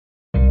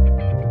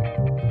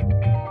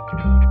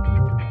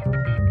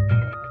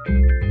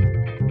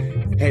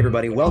Hey,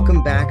 everybody,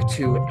 welcome back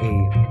to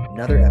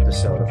another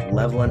episode of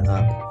Leveling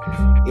Up.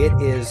 It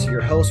is your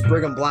host,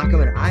 Brigham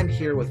Blackham, and I'm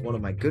here with one of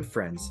my good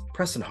friends,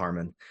 Preston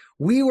Harmon.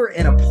 We were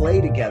in a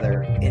play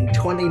together in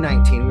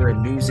 2019. We were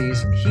in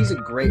Newsies. He's a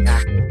great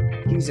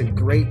actor. He's a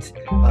great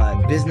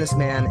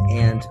businessman,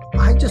 and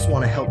I just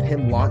want to help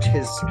him launch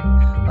his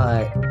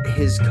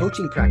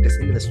coaching practice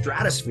into the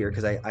stratosphere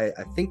because I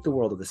think the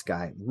world of this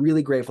guy.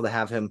 Really grateful to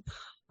have him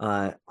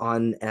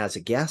on as a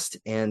guest.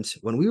 And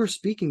when we were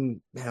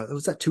speaking,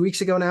 was that 2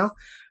 weeks ago now?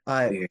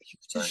 He was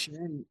just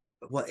sharing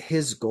what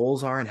his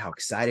goals are and how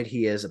excited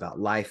he is about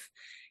life.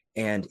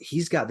 And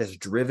he's got this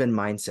driven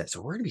mindset. So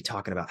we're going to be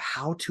talking about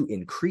how to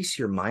increase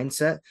your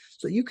mindset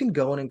so you can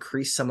go and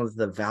increase some of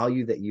the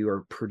value that you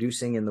are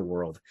producing in the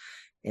world.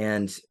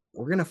 And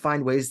we're going to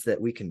find ways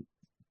that we can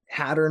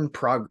pattern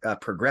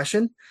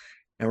progression.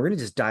 And we're going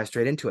to just dive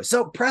straight into it.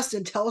 So,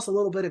 Preston, tell us a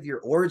little bit of your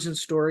origin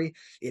story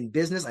in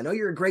business. I know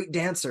you're a great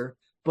dancer,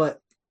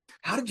 but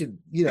how did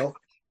you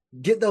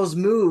get those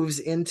moves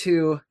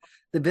into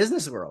the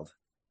business world?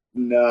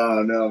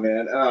 No,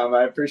 man.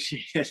 I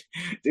appreciate it.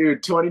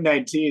 Dude,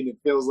 2019, it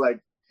feels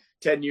like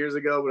 10 years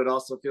ago, but it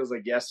also feels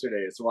like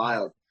yesterday. It's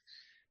wild.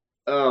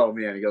 Oh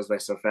man, it goes by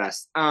so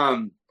fast.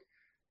 I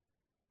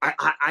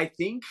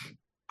think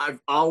I've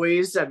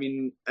always,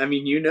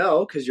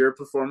 because you're a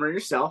performer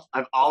yourself,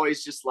 I've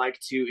always just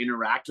liked to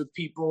interact with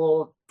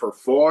people,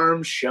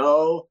 perform,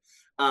 show.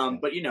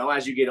 But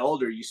as you get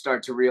older, you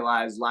start to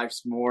realize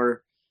life's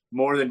more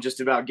than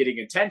just about getting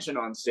attention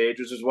on stage,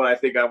 which is what I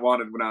think I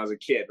wanted when I was a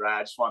kid, right?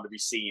 I just wanted to be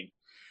seen.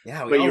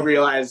 Yeah. But you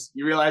realize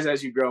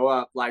as you grow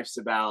up, life's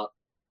about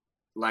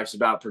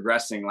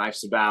progressing,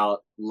 life's about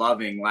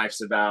loving,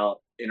 life's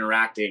about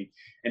interacting.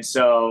 And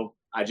so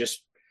I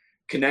just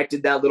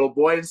connected that little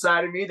boy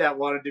inside of me that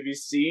wanted to be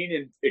seen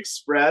and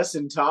express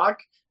and talk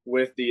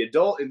with the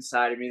adult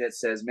inside of me that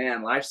says,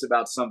 man, life's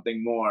about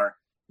something more.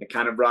 It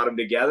kind of brought them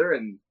together,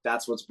 and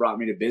that's what's brought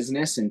me to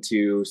business and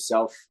to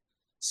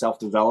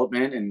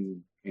self-development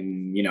and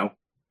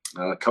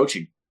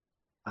coaching.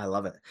 I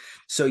love it.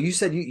 So you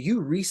said you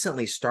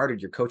recently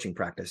started your coaching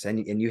practice,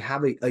 and you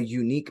have a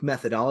unique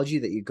methodology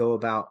that you go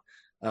about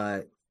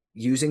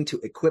using to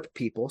equip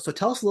people. So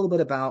tell us a little bit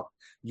about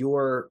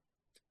your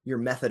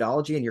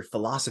methodology and your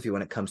philosophy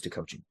when it comes to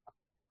coaching.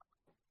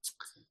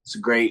 It's a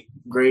great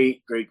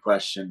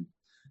question.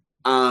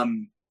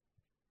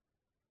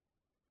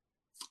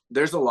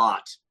 There's a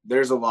lot.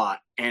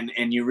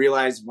 And you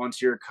realize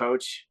once you're a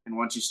coach and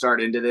once you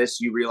start into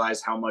this, you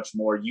realize how much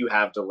more you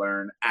have to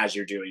learn as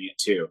you're doing it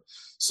too.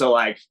 So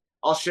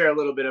I'll share a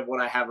little bit of what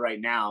I have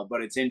right now,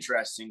 but it's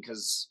interesting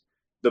because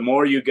the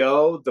more you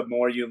go, the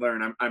more you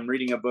learn. I'm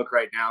reading a book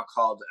right now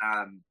called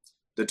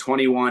The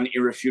 21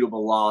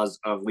 Irrefutable Laws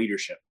of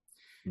Leadership.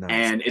 Nice.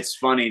 And it's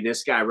funny,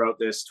 this guy wrote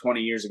this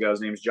 20 years ago.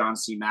 His name is John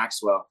C.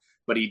 Maxwell,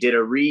 but he did a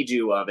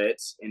redo of it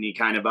and he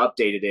kind of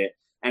updated it.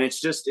 And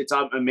it's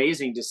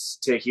amazing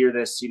to hear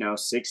this,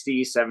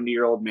 60,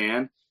 70-year-old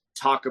man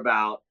talk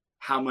about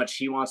how much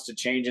he wants to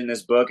change in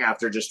this book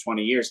after just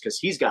 20 years, because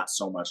he's got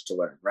so much to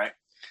learn, right?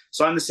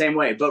 So I'm the same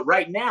way. But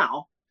right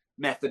now,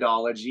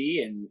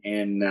 methodology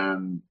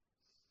and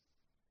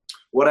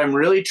what I'm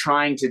really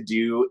trying to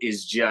do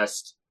is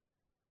just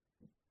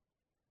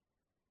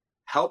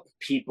help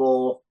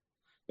people.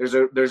 There's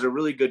a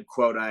really good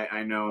quote.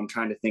 I know I'm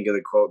trying to think of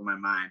the quote in my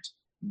mind,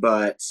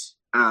 but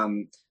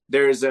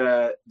there's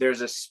a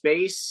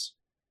space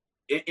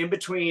in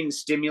between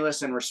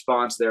stimulus and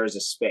response. There is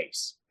a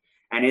space,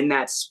 and in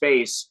that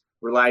space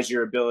relies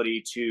your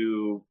ability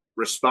to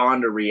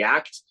respond or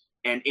react.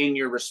 And in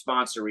your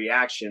response or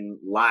reaction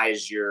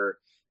lies your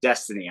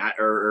destiny,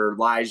 or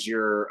lies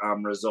your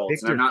results.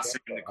 Victor, and I'm not saying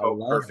the quote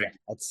perfect.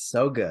 That's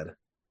so good.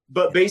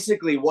 But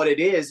basically what it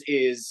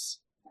is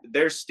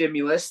there's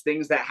stimulus,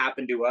 things that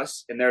happen to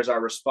us, and there's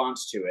our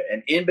response to it.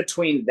 And in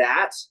between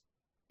that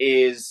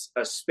is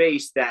a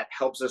space that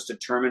helps us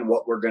determine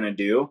what we're going to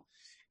do.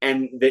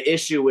 And the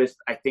issue with,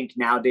 I think,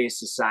 nowadays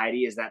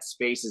society is that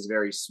space is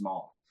very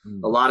small.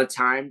 A lot of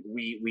time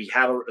we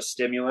have a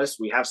stimulus,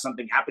 we have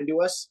something happen to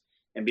us.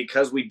 And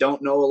because we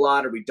don't know a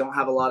lot, or we don't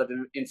have a lot of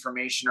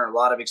information or a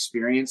lot of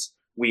experience,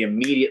 we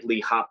immediately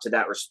hop to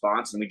that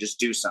response and we just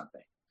do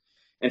something.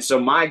 And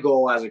so my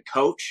goal as a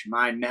coach,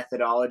 my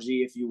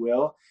methodology, if you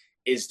will,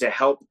 is to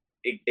help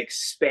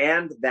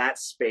expand that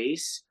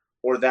space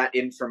or that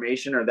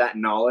information or that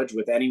knowledge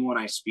with anyone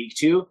I speak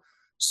to,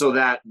 so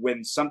that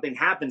when something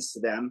happens to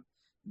them,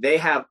 they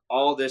have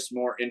all this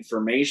more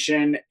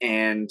information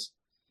and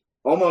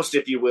almost,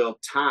 if you will,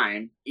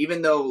 time,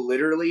 even though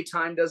literally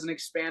time doesn't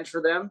expand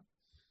for them,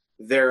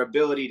 their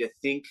ability to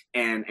think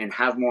and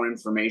have more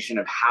information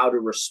of how to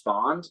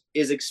respond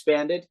is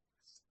expanded.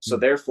 So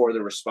therefore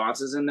the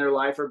responses in their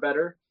life are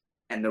better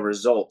and the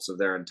results of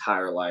their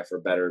entire life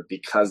are better,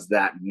 because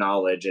that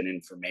knowledge and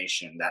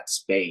information, that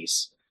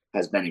space,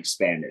 has been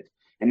expanded.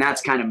 And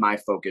that's kind of my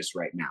focus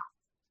right now.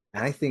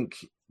 And I think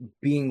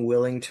being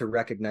willing to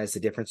recognize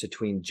the difference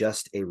between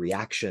just a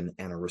reaction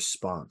and a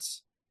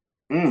response.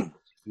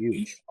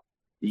 Huge.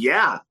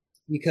 Yeah.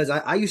 Because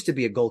I used to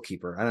be a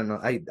goalkeeper. I don't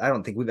know. I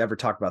don't think we've ever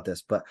talked about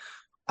this, but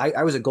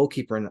I was a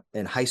goalkeeper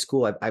in high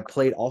school. I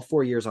played all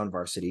 4 years on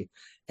varsity,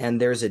 and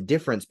there's a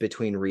difference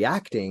between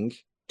reacting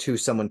to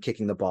someone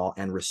kicking the ball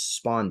and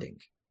responding.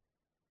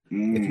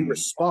 If you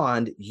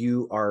respond,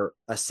 you are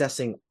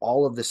assessing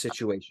all of the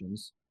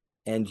situations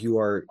and you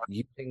are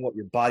using what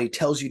your body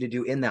tells you to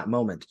do in that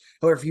moment.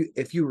 However,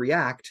 if you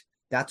react,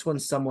 that's when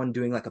someone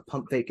doing like a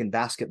pump fake in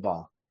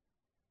basketball,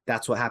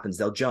 that's what happens.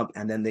 They'll jump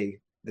and then the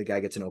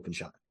guy gets an open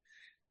shot.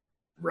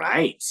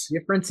 Right. The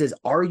difference is,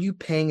 are you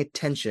paying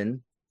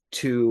attention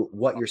to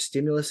what your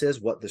stimulus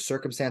is, what the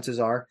circumstances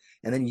are,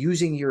 and then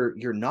using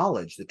your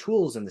knowledge, the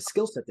tools and the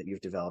skill set that you've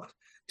developed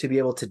to be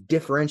able to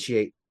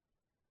differentiate,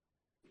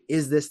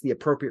 is this the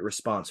appropriate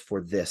response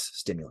for this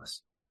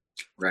stimulus?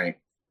 Right.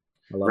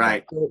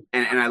 Right.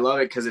 And I love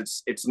it because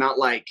it's not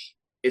like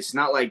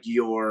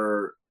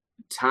your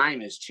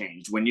time has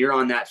changed when you're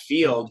on that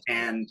field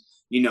and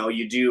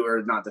you do,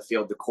 or not the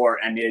field, the court,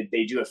 and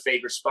they do a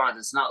fake response.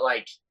 It's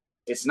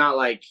not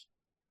like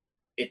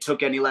it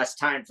took any less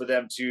time for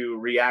them to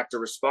react or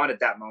respond at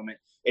that moment.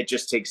 It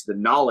just takes the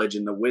knowledge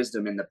and the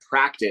wisdom and the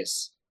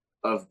practice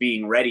of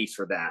being ready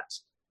for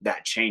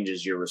that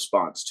changes your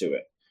response to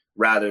it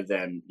rather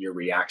than your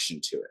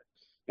reaction to it.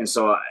 And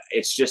so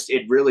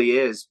it really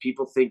is.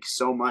 People think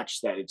so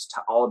much that it's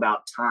all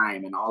about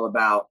time and all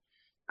about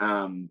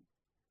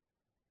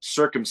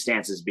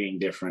circumstances being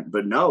different,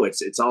 but no,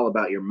 it's all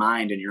about your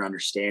mind and your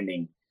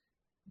understanding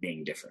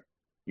being different.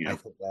 I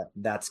think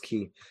that's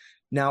key.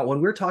 Now, when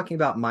we're talking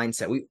about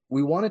mindset,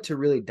 we wanted to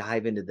really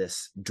dive into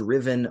this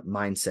driven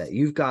mindset.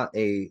 You've got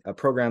a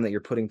program that you're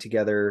putting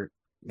together.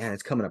 Man,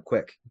 it's coming up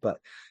quick, but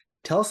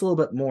tell us a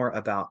little bit more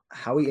about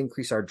how we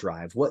increase our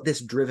drive, what this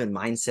driven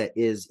mindset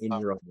is in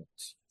your own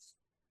words.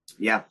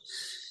 Yeah.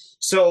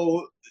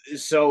 So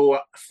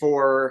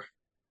for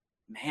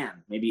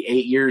maybe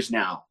 8 years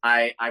now,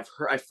 I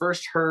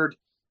first heard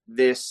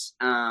this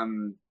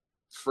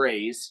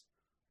phrase.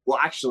 Well,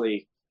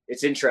 actually,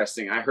 it's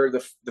interesting. I heard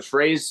the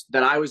phrase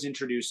that I was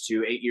introduced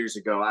to 8 years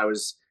ago. I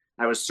was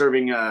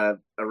serving a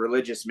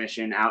religious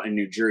mission out in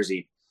New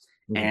Jersey,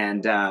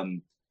 and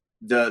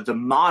the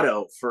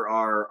motto for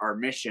our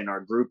mission, our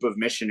group of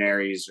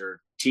missionaries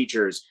or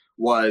teachers,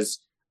 was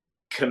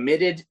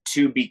committed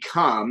to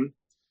become,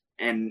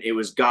 and it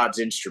was God's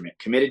instrument,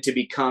 committed to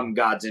become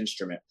God's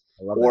instrument,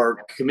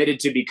 or committed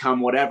to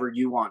become whatever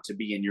you want to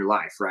be in your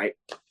life, right?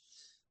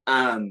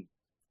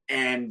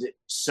 And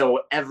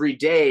so every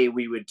day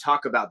we would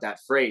talk about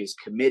that phrase,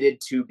 committed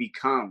to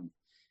become,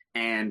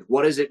 and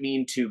what does it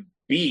mean to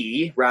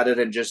be rather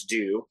than just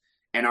do,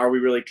 and are we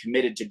really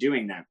committed to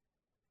doing that?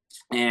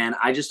 And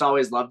I just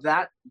always loved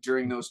that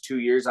during those 2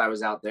 years I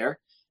was out there.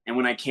 And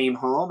when I came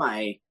home,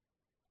 I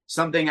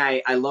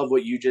love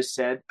what you just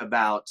said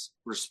about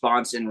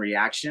response and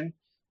reaction.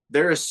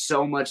 There is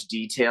so much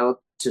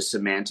detail to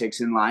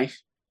semantics in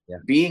life. Yeah.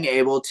 Being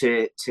able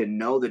to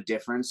know the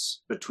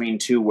difference between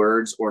two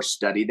words or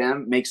study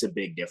them makes a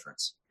big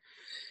difference.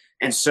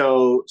 And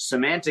so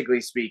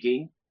semantically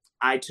speaking,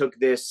 I took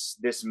this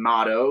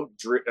motto,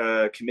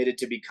 committed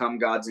to become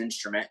God's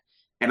instrument,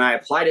 and I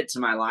applied it to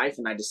my life,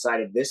 and I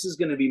decided this is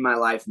going to be my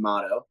life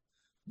motto.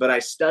 But I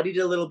studied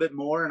a little bit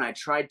more, and I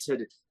tried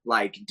to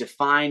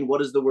define, what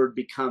does the word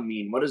become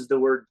mean? What does the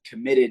word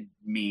committed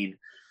mean?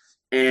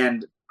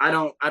 And I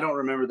don't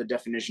remember the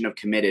definition of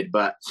committed,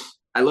 but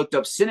I looked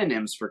up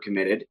synonyms for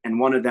committed, and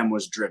one of them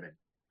was driven.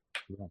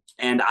 Yeah.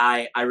 And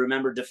I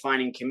remember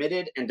defining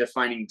committed and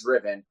defining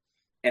driven.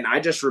 And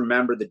I just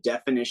remember the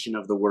definition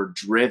of the word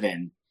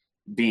driven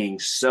being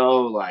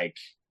so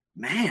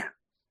man,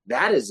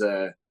 that's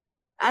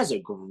a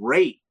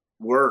great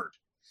word.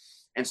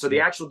 And so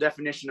the actual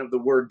definition of the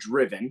word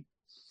driven,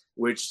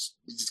 which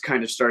is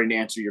kind of starting to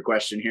answer your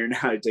question here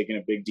now, taking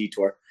a big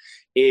detour,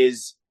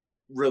 is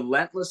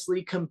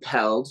relentlessly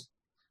compelled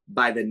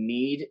by the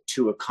need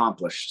to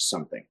accomplish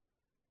something.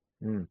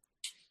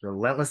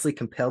 Relentlessly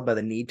compelled by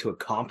the need to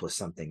accomplish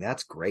something.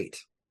 That's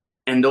great.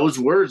 And those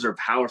words are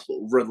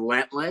powerful.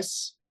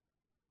 Relentless,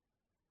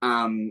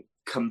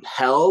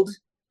 compelled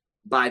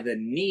by the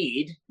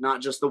need,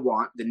 not just the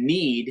want, the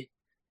need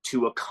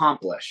to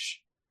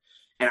accomplish.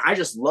 And I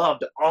just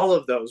loved all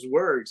of those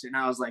words. And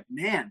I was like,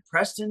 man,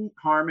 Preston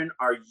Harmon,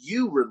 are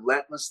you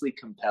relentlessly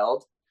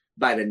compelled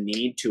by the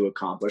need to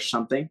accomplish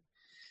something?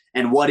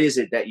 And what is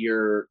it that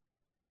you're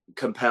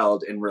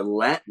compelled and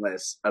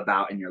relentless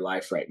about in your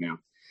life right now?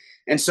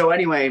 And so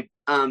anyway,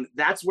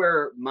 that's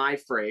where my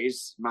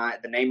phrase,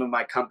 the name of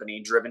my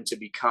company, Driven to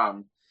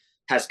Become,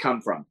 has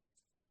come from.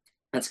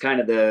 That's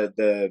kind of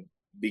the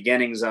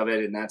beginnings of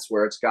it, and that's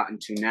where it's gotten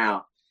to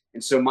now.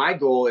 And so my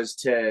goal is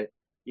to,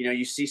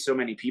 you see so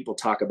many people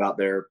talk about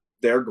their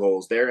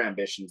goals, their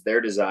ambitions,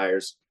 their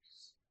desires.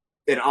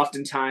 And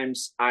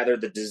oftentimes either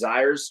the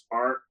desires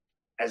aren't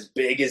as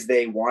big as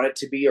they want it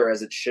to be or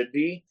as it should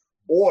be,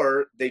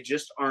 or they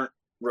just aren't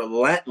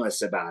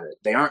relentless about it.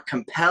 They aren't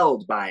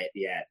compelled by it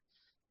yet.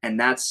 And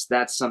that's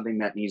something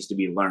that needs to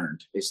be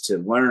learned, is to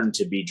learn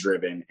to be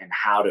driven and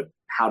how to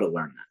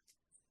learn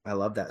that. I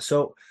love that.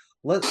 So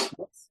let's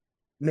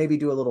maybe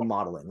do a little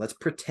modeling. Let's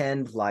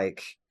pretend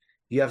like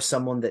you have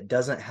someone that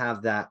doesn't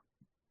have that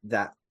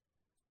that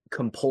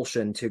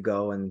compulsion to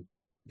go and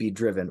be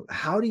driven,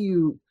 how do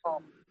you,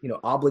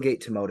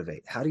 obligate to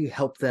motivate? How do you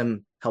help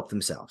them help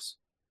themselves?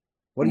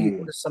 What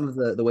are some of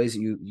the ways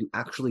that you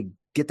actually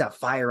get that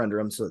fire under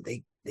them so that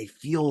they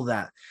feel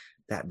that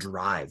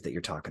drive that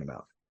you're talking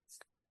about?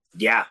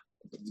 Yeah,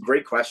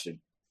 great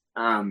question.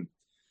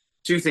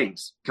 Two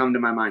things come to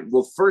my mind.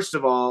 Well, first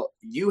of all,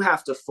 you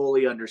have to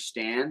fully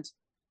understand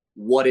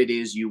what it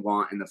is you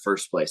want in the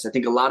first place. I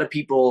think a lot of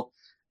people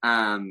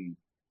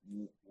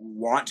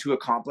want to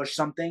accomplish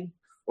something,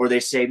 or they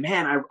say,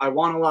 man, I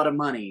want a lot of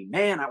money.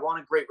 Man, I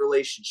want a great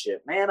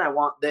relationship. Man, I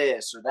want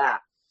this or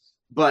that.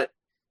 But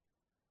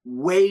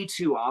way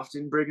too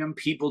often, Brigham,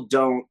 people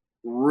don't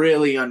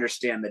really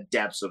understand the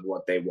depths of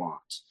what they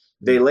want.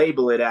 They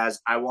label it as,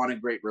 I want a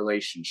great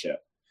relationship.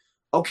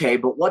 Okay,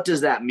 but what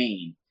does that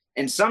mean?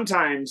 And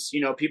sometimes,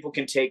 people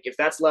can take, if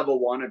that's level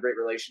one, a great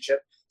relationship,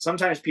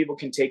 sometimes people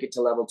can take it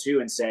to level two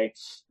and say,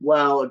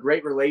 well, a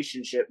great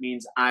relationship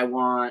means I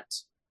want,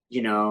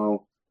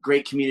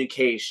 great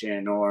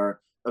communication, or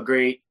a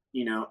great,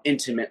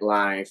 intimate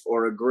life,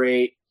 or a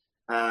great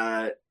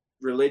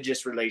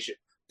religious relationship.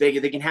 They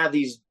can have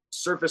these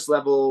surface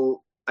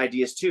level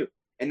ideas too.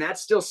 And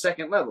that's still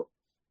second level.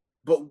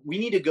 But we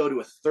need to go to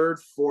a third,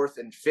 fourth,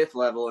 and fifth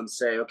level and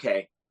say,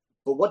 okay,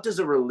 but what does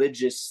a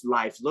religious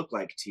life look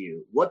like to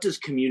you? What does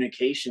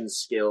communication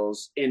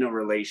skills in a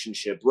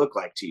relationship look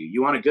like to you?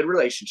 You want a good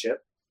relationship,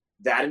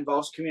 that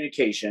involves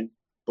communication,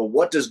 but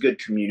what does good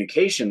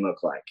communication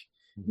look like?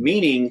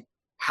 Meaning,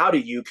 how do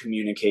you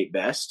communicate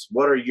best?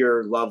 What are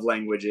your love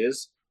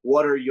languages?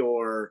 What are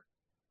your,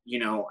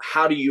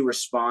 how do you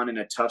respond in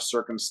a tough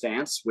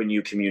circumstance when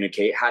you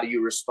communicate? How do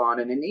you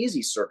respond in an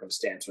easy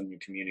circumstance when you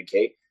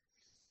communicate?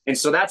 And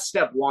so that's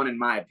step one, in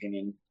my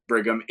opinion,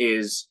 Brigham,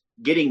 is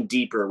getting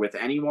deeper with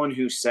anyone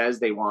who says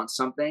they want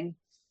something,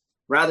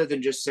 rather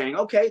than just saying,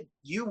 okay,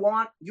 you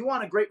want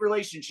a great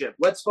relationship.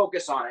 Let's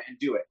focus on it and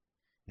do it.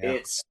 Yeah.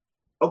 It's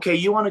okay.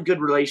 You want a good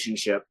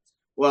relationship.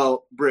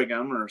 Well,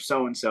 Brigham or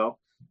so-and-so,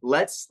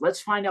 let's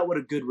find out what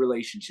a good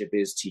relationship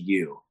is to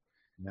you.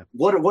 Yeah.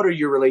 What are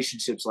your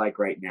relationships like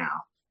right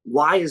now?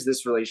 Why is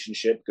this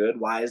relationship good?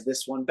 Why is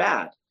this one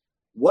bad?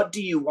 What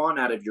do you want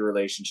out of your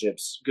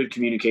relationships? Good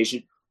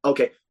communication.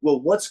 Okay,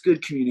 well, what's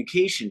good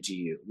communication to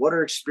you? What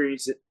are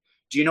experiences?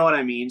 Do you know what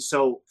I mean?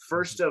 So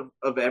first of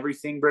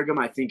everything, Brigham,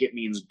 I think it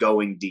means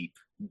going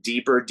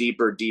deeper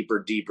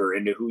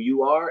into who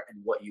you are and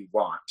what you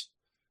want.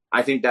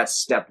 I think that's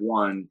step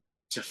one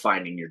to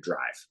finding your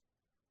drive.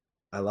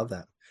 I love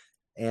that.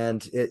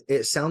 And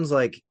it sounds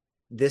like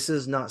this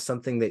is not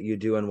something that you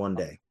do in one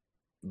day.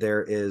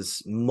 There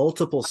is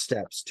multiple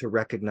steps to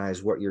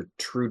recognize what your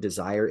true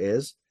desire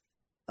is.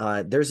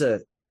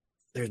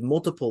 There's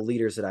multiple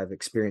leaders that I've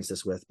experienced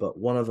this with, but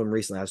one of them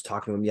recently, I was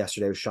talking to him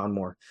yesterday, with Sean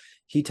Moore.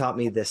 He taught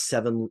me this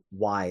 7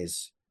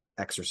 whys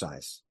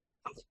exercise.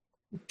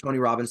 Tony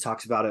Robbins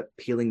talks about it,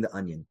 peeling the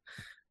onion.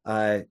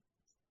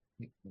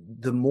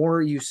 The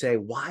more you say,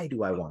 why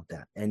do I want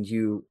that? And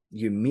you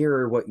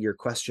mirror what your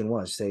question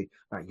was. Say,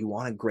 all right, you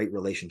want a great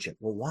relationship.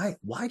 Well,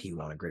 why do you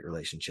want a great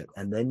relationship?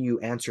 And then you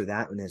answer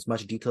that in as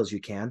much detail as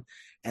you can.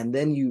 And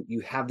then you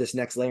have this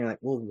next layer, like,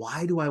 well,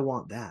 why do I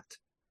want that?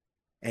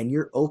 And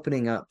you're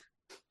opening up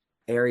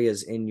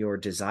areas in your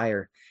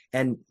desire.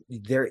 And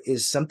there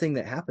is something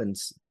that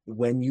happens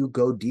when you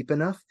go deep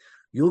enough.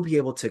 You'll be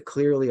able to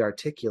clearly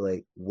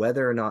articulate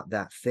whether or not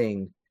that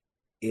thing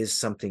is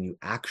something you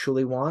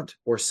actually want,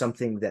 or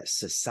something that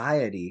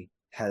society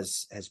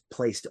has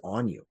placed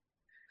on you.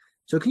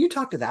 So can you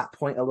talk to that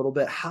point a little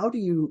bit? How do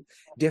you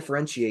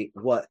differentiate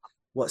what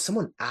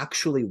someone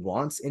actually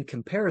wants in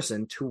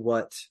comparison to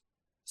what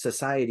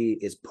society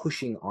is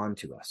pushing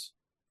onto us?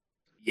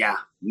 Yeah,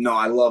 no,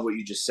 I love what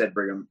you just said,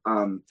 Brigham.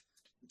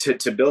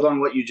 To build on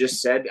what you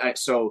just said,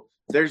 so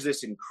there's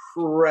this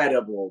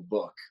incredible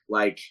book,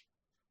 like,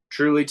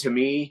 truly to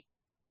me,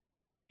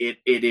 it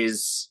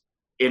is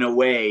in a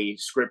way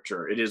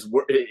scripture. It is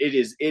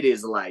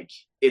like,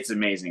 it's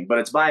amazing, but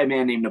it's by a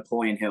man named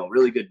Napoleon Hill,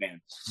 really good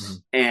man. Mm-hmm.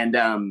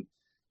 And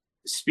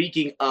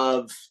speaking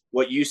of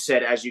what you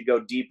said, as you go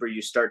deeper,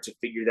 you start to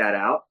figure that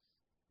out.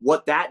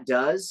 What that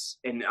does,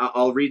 and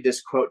I'll read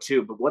this quote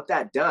too, but what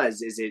that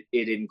does is it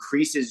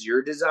increases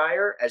your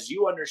desire. As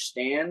you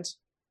understand,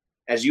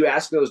 as you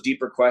ask those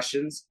deeper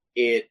questions,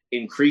 it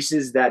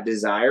increases that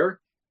desire.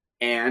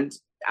 And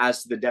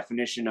as to the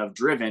definition of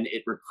driven,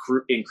 it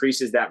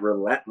increases that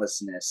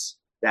relentlessness,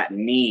 that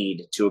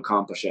need to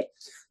accomplish it.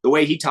 The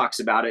way he talks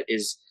about it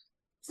is,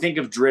 think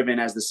of driven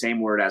as the same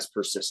word as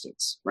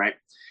persistence, right?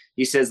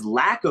 He says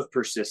lack of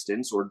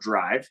persistence or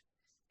drive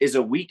is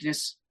a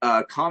weakness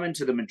common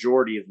to the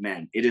majority of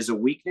men. It is a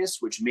weakness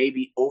which may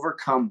be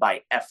overcome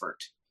by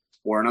effort,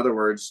 or in other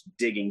words,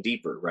 digging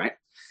deeper, right?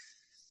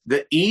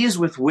 The ease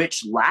with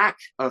which lack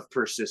of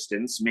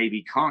persistence may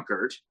be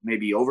conquered, may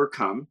be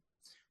overcome,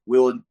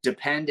 will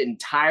depend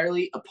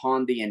entirely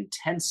upon the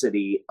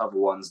intensity of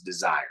one's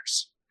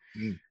desires.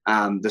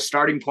 The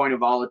starting point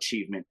of all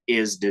achievement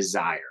is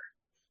desire.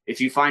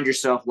 If you find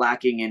yourself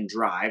lacking in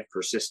drive,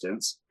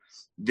 persistence,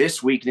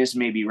 This weakness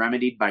may be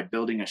remedied by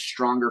building a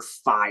stronger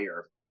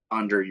fire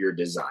under your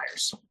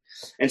desires.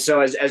 And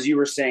so as you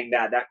were saying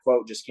that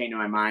quote just came to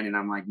my mind, and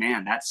I'm like,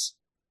 man, that's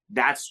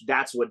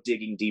what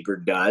digging deeper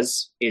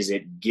does, is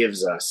it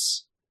gives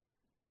us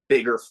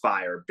bigger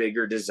fire,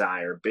 bigger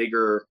desire,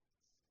 bigger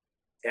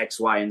X,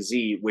 Y, and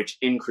Z, which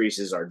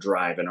increases our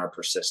drive and our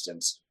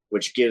persistence,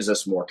 which gives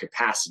us more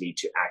capacity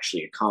to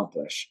actually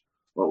accomplish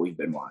what we've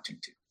been wanting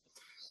to.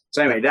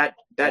 So anyway,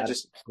 that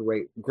just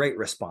great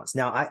response.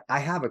 Now I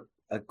have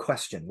a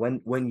question.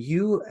 When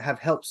you have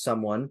helped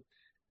someone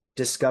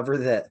discover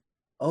that,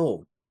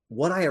 oh,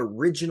 what I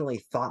originally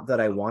thought that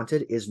I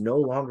wanted is no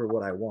longer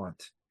what I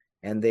want,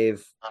 and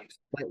they've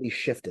slightly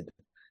shifted,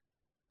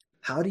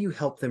 how do you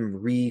help them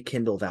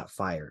rekindle that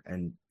fire?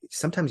 And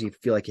sometimes you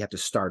feel like you have to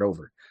start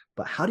over,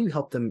 but how do you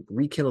help them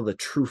rekindle the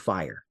true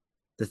fire,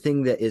 the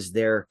thing that is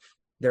their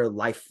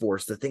life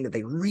force, the thing that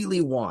they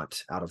really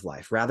want out of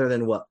life, rather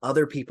than what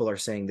other people are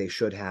saying they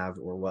should have,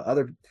 or what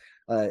other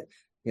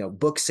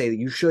books say that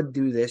you should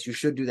do this, you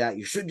should do that,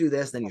 you should do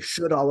this, then you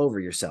should all over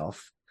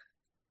yourself.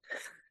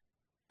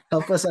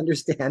 Help us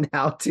understand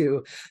how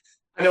to.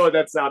 I know what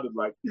that sounded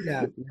like.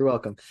 Yeah, you're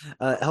welcome.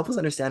 Help us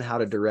understand how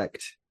to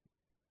direct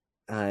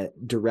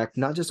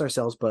not just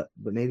ourselves, but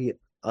maybe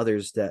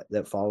others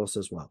that follow us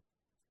as well.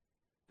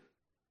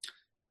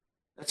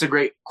 That's a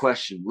great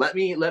question. Let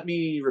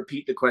me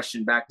repeat the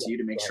question back to you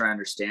to make sure I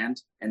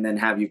understand, and then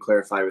have you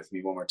clarify with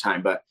me one more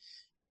time. But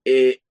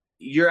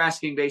you're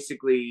asking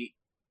basically,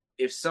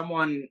 if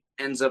someone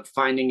ends up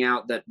finding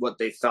out that what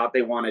they thought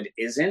they wanted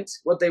isn't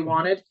what they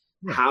wanted,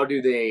 how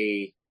do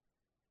they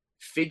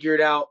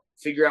figure out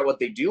what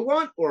they do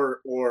want,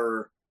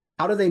 or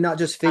how do they not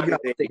just figure out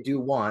what they do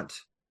want,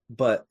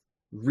 but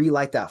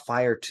relight that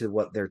fire to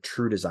what their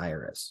true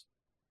desire is?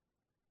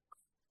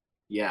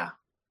 Yeah.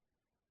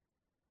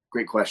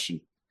 Great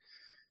question.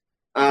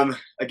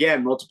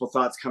 Again, multiple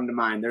thoughts come to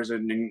mind. There's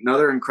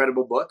another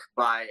incredible book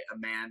by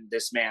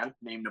this man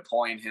named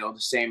Napoleon Hill.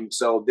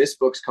 So this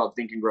book's called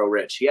Think and Grow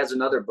Rich. He has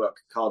another book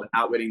called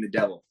Outwitting the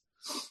Devil.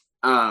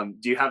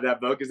 Do you have that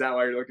book? Is that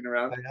why you're looking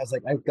around? I was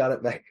like, I've got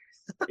it back.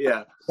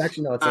 Yeah.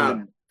 Actually, no,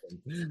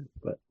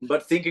 it's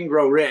but Think and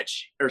Grow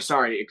Rich,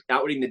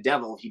 Outwitting the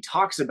Devil, he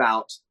talks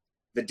about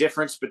the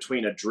difference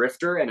between a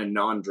drifter and a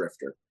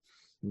non-drifter.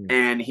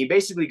 And he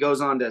basically goes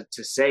on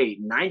to say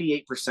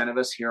 98% of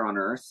us here on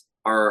earth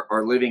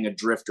are living a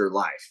drifter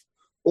life,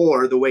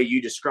 or the way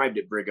you described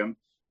it, Brigham,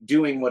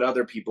 doing what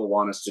other people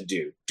want us to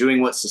do,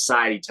 doing what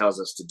society tells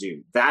us to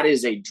do. That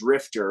is a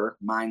drifter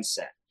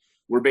mindset.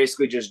 We're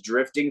basically just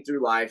drifting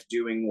through life,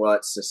 doing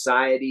what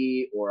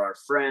society or our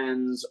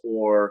friends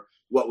or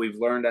what we've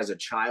learned as a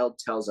child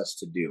tells us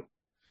to do.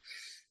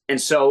 And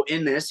so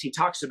in this, he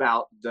talks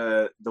about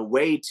the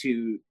way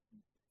to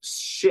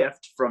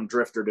shift from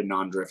drifter to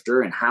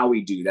non-drifter and how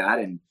we do that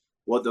and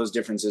what those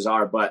differences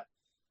are. But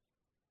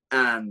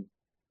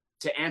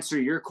to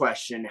answer your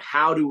question,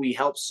 how do we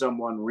help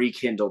someone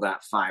rekindle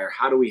that fire?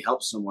 How do we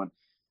help someone?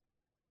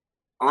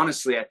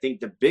 Honestly, I think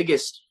the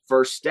biggest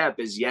first step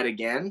is, yet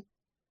again,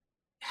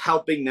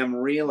 helping them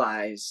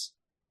realize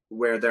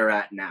where they're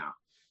at now.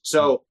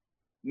 So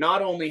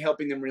not only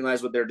helping them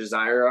realize what their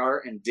desire are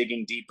and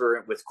digging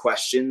deeper with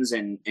questions,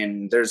 and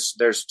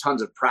there's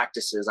tons of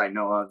practices I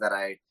know of that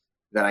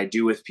I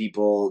do with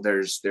people.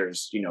 There's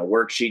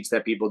worksheets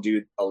that people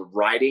do.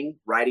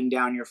 Writing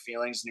down your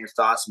feelings and your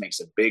thoughts makes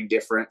a big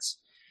difference.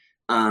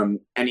 And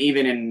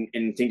even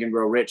in Think and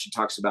Grow Rich, it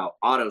talks about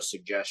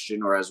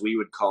auto-suggestion, or as we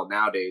would call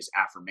nowadays,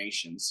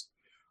 affirmations.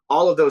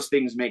 All of those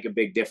things make a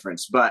big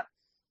difference, but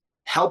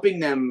helping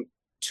them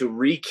to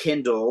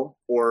rekindle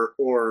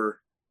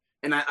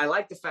and I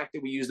like the fact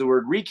that we use the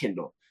word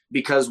rekindle,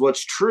 because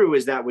what's true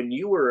is that when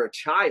you were a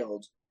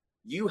child,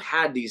 you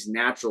had these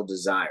natural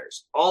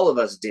desires. All of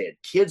us did.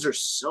 Kids are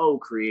so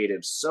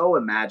creative, so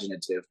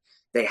imaginative.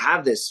 They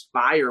have this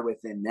fire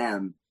within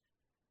them.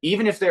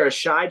 Even if they're a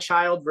shy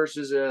child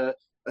versus a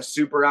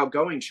super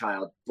outgoing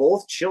child,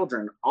 all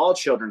children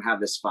have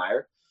this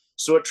fire.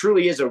 So it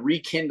truly is a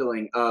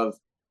rekindling of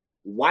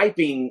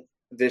wiping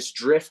this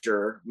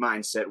drifter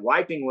mindset,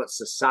 wiping what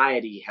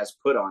society has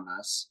put on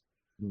us,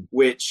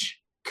 which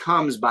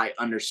comes by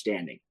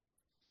understanding.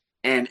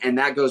 And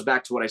that goes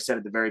back to what I said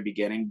at the very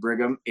beginning,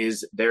 Brigham,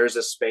 is there's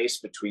a space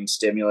between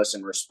stimulus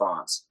and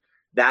response.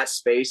 That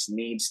space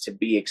needs to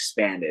be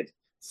expanded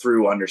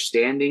through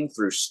understanding,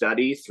 through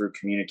study, through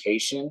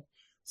communication,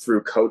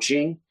 through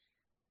coaching.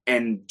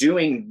 And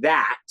doing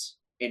that,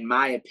 in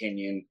my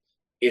opinion,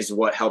 is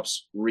what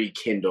helps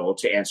rekindle,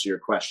 to answer your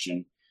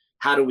question.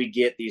 How do we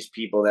get these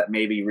people that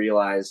maybe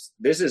realize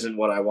this isn't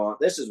what I want,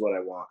 this is what I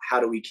want? How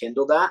do we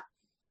kindle that?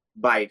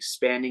 By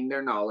expanding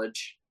their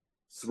knowledge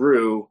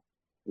through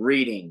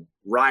reading,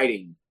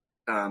 writing,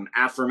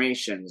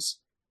 affirmations,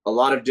 a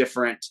lot of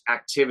different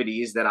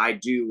activities that I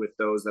do with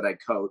those that I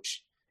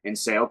coach, and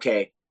say,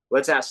 okay,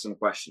 let's ask some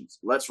questions.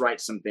 Let's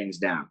write some things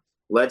down.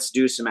 Let's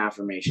do some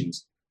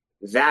affirmations.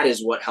 That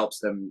is what helps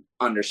them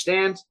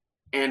understand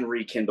and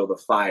rekindle the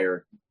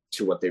fire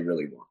to what they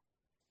really want.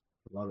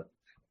 Love it.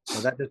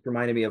 Well, that just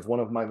reminded me of one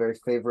of my very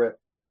favorite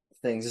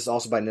things. This is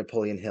also by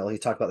Napoleon Hill. He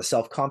talked about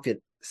the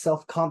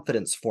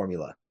self-confidence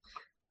formula.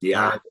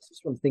 Yeah. This is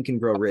from Think and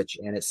Grow Rich,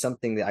 and it's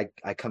something that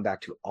I come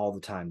back to all the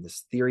time.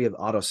 This theory of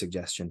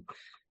autosuggestion.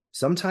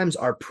 Sometimes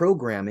our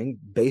programming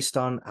based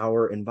on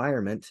our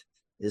environment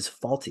is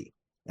faulty,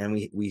 and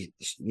we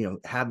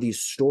have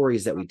these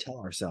stories that we tell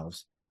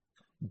ourselves.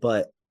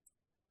 But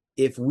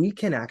if we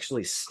can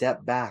actually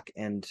step back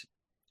and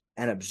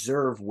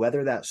observe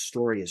whether that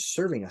story is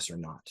serving us or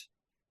not,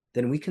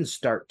 then we can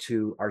start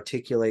to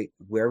articulate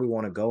where we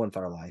want to go with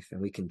our life, and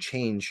we can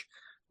change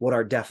what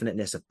our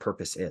definiteness of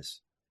purpose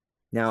is.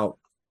 Now,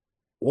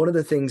 one of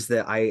the things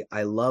that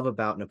I love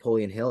about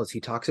Napoleon Hill is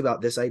he talks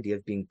about this idea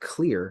of being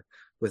clear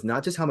with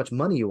not just how much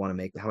money you want to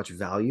make, but how much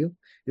value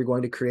you're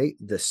going to create,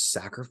 the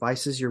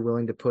sacrifices you're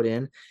willing to put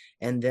in,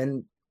 and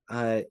then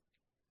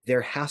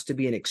there has to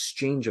be an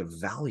exchange of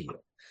value.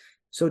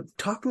 So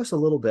talk to us a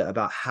little bit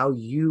about how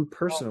you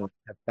personally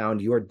have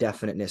found your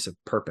definiteness of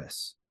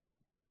purpose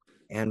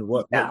and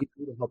what you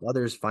do to help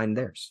others find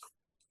theirs.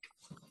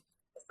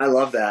 I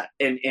love that.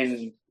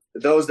 And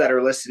those that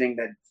are listening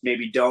that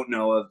maybe don't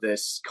know of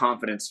this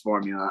confidence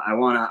formula, I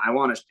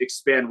want to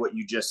expand what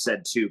you just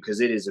said too,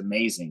 because it is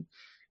amazing.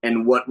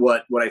 And what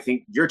I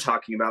think you're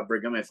talking about,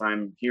 Brigham, if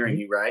I'm hearing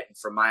you right,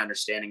 from my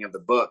understanding of the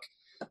book,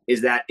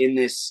 is that in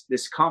this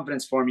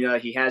confidence formula,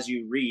 he has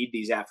you read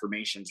these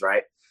affirmations,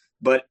 right?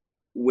 But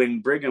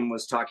when Brigham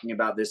was talking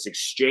about this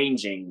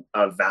exchanging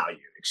of value,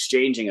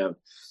 exchanging of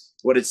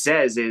what it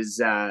says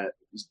is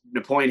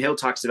Napoleon Hill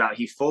talks about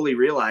he fully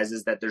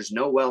realizes that there's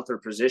no wealth or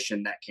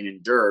position that can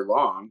endure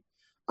long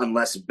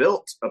unless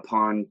built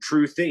upon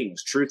true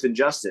things, truth and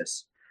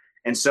justice.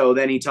 And so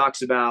then he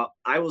talks about,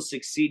 I will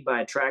succeed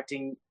by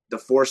attracting the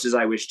forces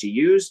I wish to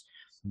use,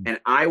 and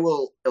I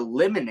will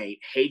eliminate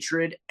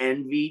hatred,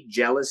 envy,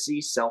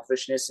 jealousy,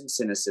 selfishness, and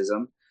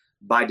cynicism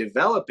by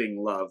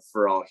developing love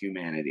for all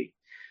humanity.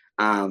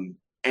 And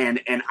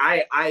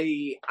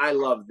I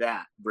love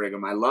that,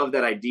 Brigham. I love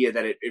that idea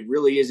that it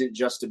really isn't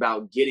just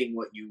about getting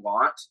what you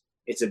want.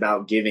 It's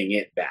about giving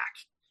it back.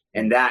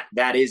 And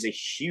that is a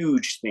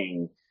huge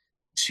thing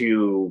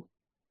to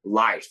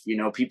life.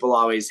 People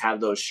always have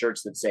those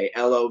shirts that say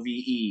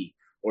LOVE,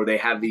 or they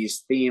have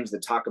these themes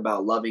that talk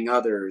about loving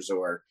others,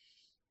 or,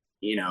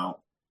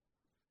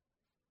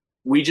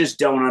 we just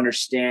don't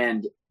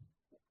understand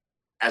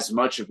as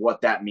much of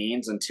what that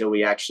means until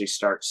we actually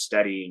start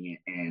studying it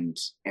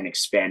and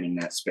expanding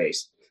that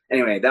space.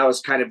 Anyway, that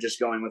was kind of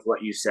just going with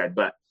what you said,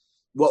 but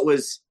what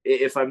was,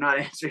 if I'm not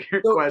answering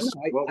your question,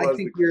 I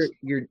think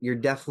you're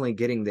definitely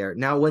getting there.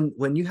 Now,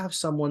 when you have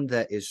someone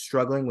that is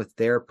struggling with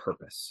their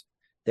purpose,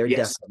 their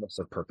definiteness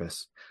of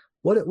purpose,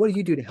 what do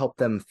you do to help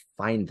them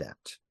find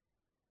that?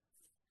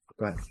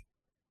 Go ahead.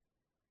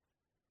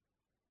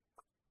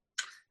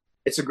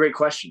 It's a great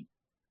question.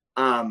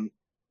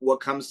 What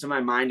comes to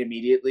my mind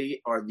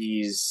immediately are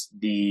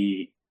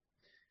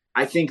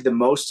I think the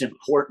most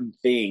important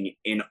thing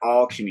in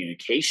all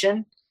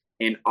communication,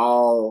 in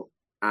all,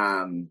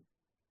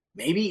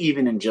 maybe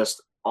even in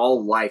just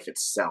all life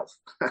itself,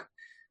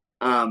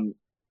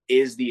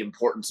 is the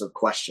importance of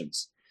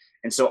questions.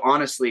 And so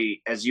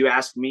honestly, as you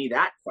ask me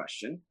that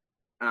question,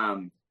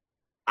 all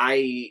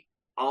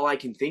I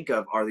can think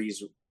of are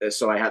these.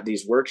 So I have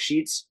these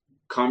worksheets,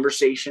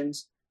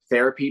 conversations,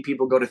 therapy.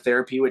 People go to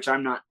therapy, which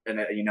I'm not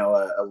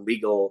a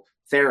legal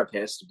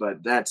therapist,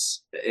 but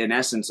that's in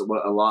essence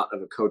what a lot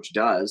of a coach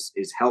does,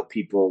 is help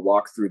people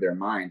walk through their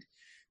mind.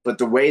 But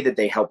the way that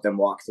they help them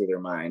walk through their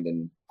mind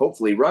and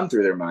hopefully run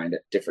through their mind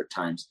at different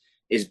times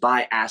is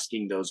by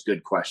asking those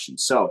good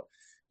questions. So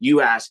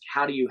you ask,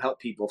 how do you help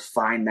people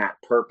find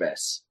that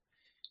purpose?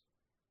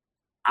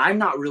 I'm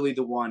not really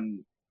the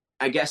one,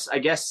 I guess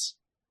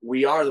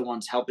we are the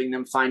ones helping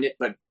them find it,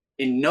 but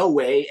in no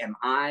way am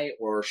I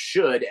or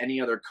should any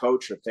other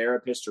coach or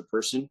therapist or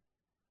person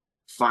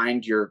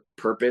find your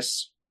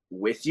purpose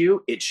with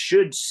you. It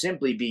should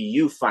simply be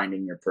you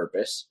finding your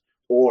purpose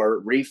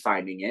or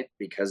refinding it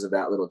because of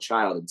that little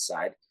child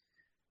inside.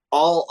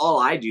 All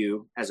I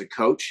do as a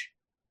coach,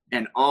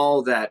 and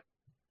all that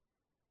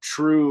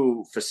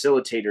true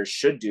facilitators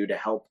should do to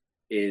help,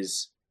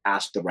 is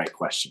ask the right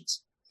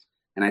questions.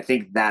 And I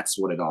think that's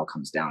what it all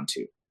comes down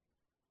to.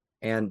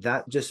 And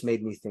that just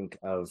made me think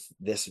of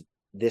this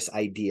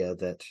idea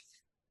that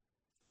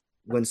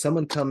when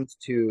someone comes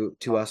to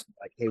us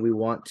like, hey, we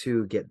want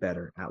to get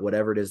better at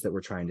whatever it is that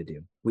we're trying to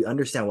do, we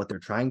understand what they're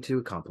trying to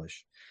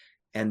accomplish.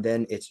 And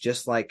then it's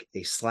just like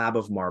a slab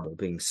of marble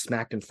being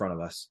smacked in front of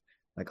us.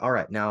 Like, all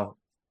right, now,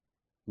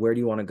 where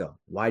do you want to go?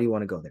 Why do you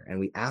want to go there? And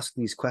we ask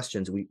these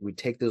questions. We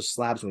take those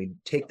slabs and we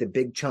take the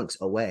big chunks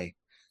away.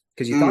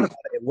 Because you thought about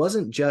it. It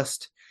wasn't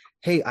just,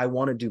 hey, I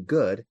want to do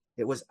good.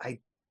 It was, I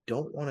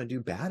don't want to do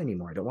bad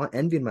anymore. I don't want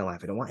envy in my life.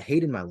 I don't want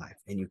hate in my life.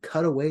 And you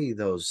cut away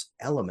those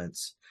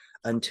elements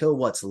until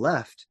what's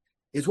left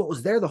is what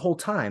was there the whole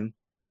time,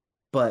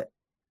 but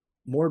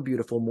more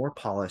beautiful, more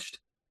polished.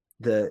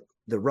 The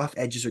rough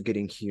edges are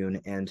getting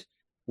hewn. And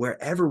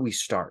wherever we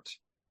start,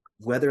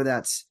 whether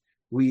that's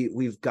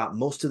we've got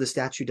most of the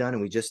statue done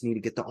and we just need to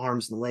get the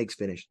arms and the legs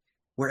finished,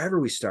 wherever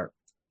we start,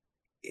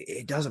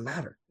 it doesn't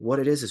matter. What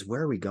it is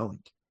where are we going?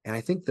 And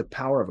I think the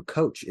power of a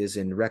coach is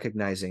in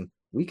recognizing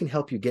we can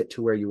help you get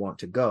to where you want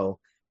to go.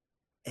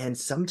 And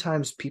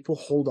sometimes people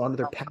hold on to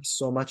their past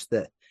so much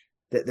that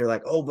they're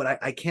like, oh, but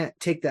I can't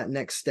take that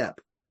next step.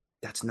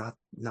 That's not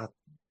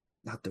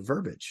the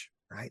verbiage,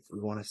 right? We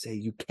want to say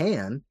you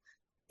can.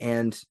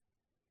 And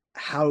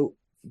how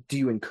do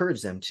you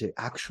encourage them to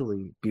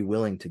actually be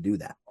willing to do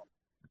that?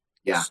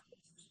 Yeah.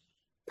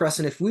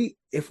 Preston, if we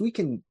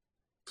can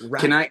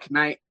can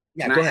I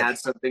add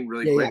something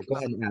really quick? Yeah, go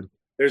ahead and add.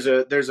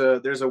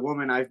 There's a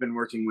woman I've been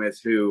working with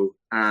who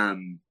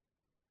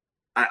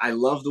I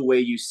love the way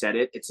you said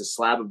it. It's a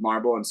slab of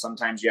marble, and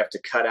sometimes you have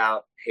to cut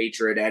out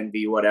hatred,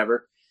 envy,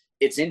 whatever.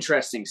 It's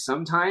interesting.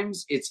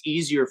 Sometimes it's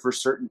easier for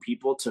certain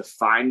people to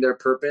find their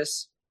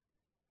purpose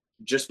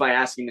just by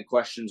asking the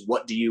questions,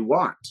 what do you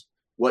want?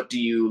 What do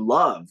you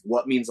love?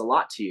 What means a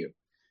lot to you?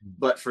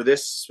 But for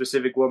this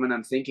specific woman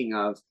I'm thinking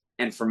of,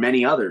 and for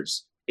many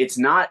others,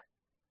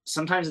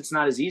 sometimes it's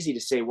not as easy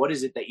to say, what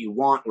is it that you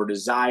want or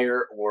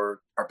desire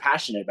or are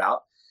passionate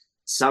about?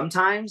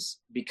 Sometimes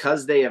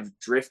because they have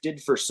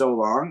drifted for so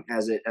long,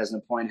 as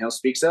Napoleon Hill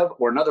speaks of,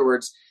 or in other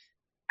words,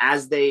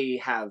 as they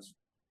have,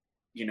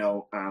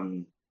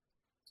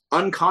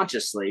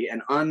 unconsciously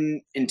and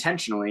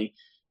unintentionally,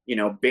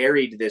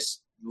 buried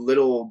this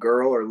little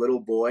girl or little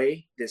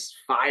boy, this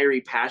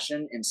fiery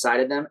passion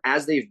inside of them,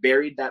 as they've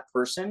buried that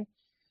person,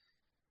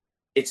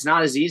 it's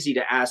not as easy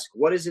to ask,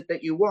 what is it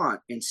that you want?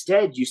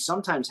 Instead, you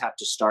sometimes have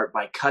to start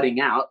by cutting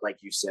out, like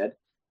you said,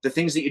 the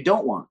things that you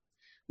don't want.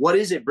 What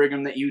is it,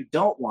 Brigham, that you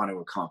don't want to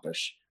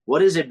accomplish?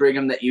 What is it,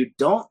 Brigham, that you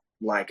don't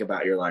like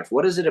about your life?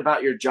 What is it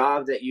about your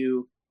job that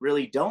you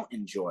really don't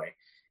enjoy?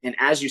 And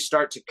as you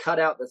start to cut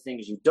out the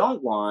things you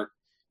don't want,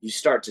 you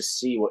start to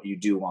see what you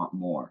do want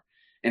more.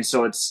 And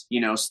so it's,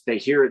 they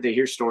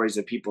hear stories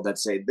of people that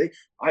say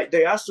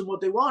they asked them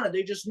what they wanted.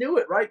 They just knew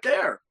it right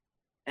there.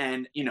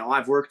 And,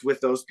 I've worked with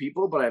those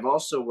people, but I've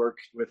also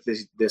worked with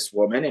this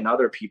woman and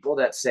other people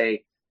that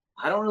say,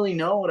 I don't really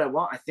know what I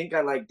want. I think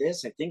I like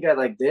this. I think I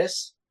like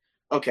this.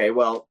 Okay,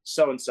 well,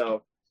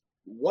 so-and-so,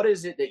 what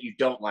is it that you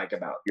don't like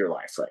about your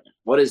life right now?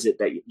 What is it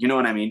that you know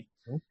what I mean?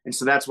 Mm-hmm. And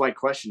so that's why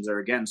questions are,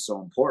 again,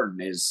 so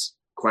important, is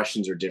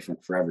questions are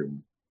different for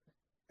everyone.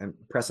 And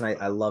Preston,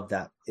 I love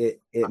that. It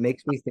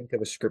makes me think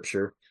of a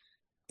scripture,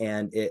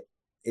 and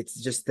it's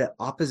just that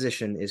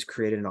opposition is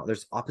created in all.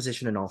 There's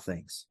opposition in all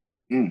things.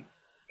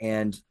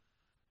 And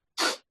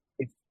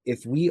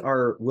if we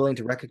are willing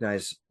to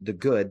recognize the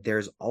good,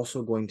 there's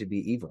also going to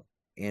be evil.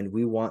 And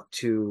we want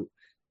to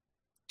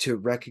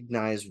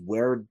recognize,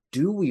 where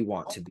do we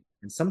want to be?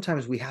 And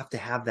sometimes we have to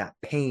have that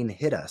pain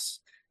hit us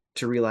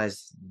to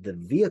realize the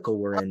vehicle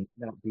we're in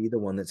may not be the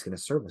one that's going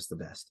to serve us the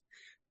best.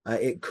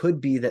 It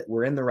could be that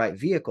we're in the right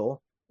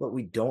vehicle, but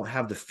we don't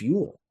have the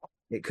fuel.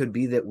 It could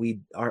be that we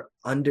are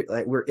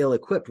we're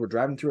ill-equipped. We're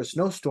driving through a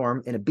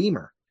snowstorm in a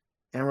Beamer,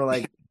 and we're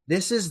like,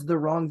 this is the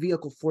wrong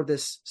vehicle for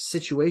this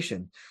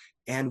situation.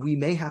 And we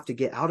may have to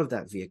get out of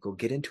that vehicle,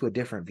 get into a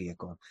different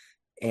vehicle,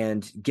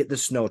 and get the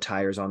snow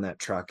tires on that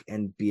truck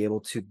and be able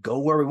to go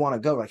where we want to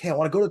go. Like, hey, I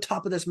want to go to the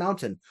top of this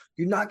mountain.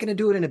 You're not going to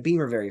do it in a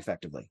Beamer very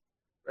effectively.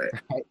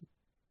 Right?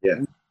 Yeah.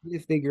 We need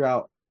to figure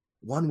out,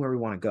 one, where we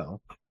want to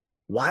go,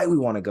 why we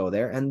want to go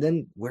there, and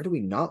then where do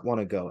we not want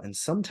to go? And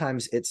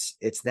sometimes it's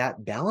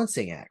that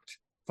balancing act,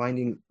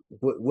 finding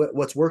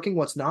what's working,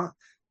 what's not,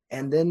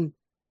 and then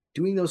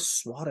doing those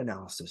SWOT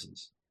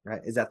analyses, right?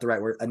 Is that the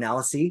right word?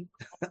 Analysis.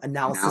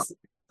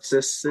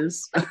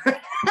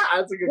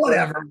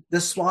 Whatever.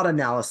 The SWOT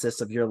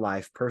analysis of your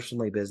life,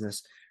 personally,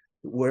 business,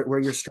 where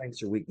your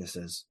strengths or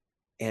weaknesses,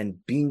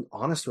 and being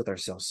honest with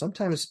ourselves.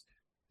 Sometimes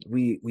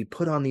we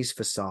put on these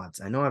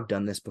facades. I know I've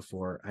done this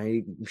before.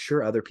 I'm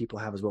sure other people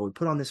have as well. We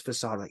put on this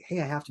facade like,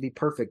 hey, I have to be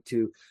perfect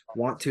to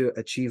want to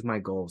achieve my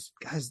goals.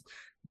 Guys,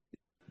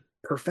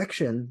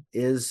 perfection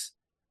is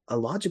a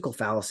logical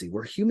fallacy.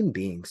 We're human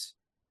beings,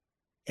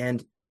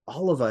 and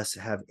all of us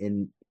have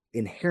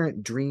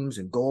inherent dreams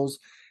and goals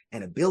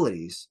and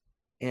abilities.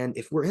 And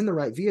if we're in the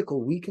right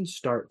vehicle, we can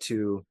start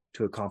to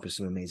accomplish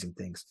some amazing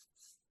things.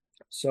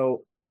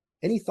 So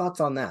any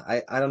thoughts on that?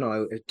 I don't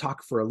know. I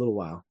talked for a little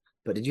while,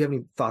 but did you have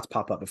any thoughts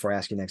pop up before I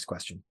ask you the next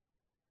question?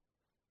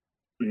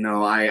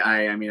 No,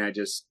 I mean, I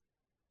just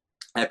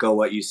echo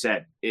what you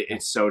said.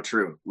 It's so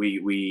true.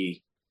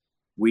 We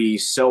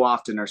so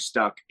often are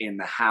stuck in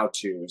the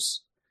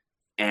how-tos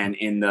and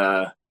in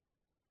the,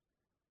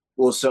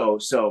 well, so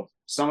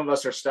some of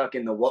us are stuck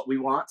in the what we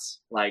want.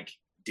 Like,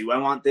 do I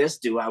want this?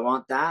 Do I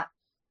want that?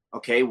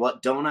 Okay,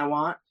 what don't I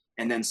want?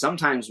 And then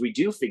sometimes we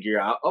do figure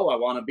out, oh, I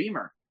want a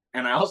Beamer,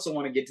 and I also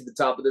want to get to the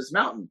top of this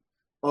mountain.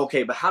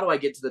 Okay, but how do I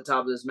get to the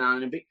top of this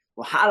mountain? And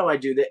well, how do I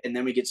do that? And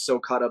then we get so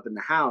caught up in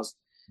the hows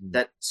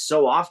that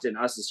so often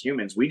us as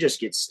humans, we just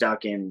get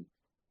stuck.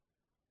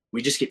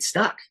 We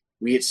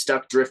get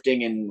stuck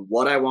drifting in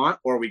what I want,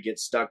 or we get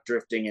stuck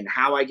drifting in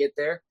how I get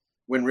there.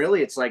 When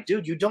really it's like,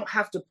 dude, you don't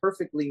have to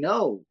perfectly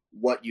know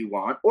what you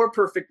want or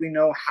perfectly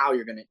know how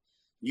you're going to.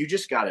 You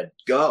just got to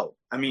go.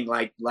 I mean,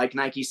 like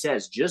Nike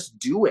says, just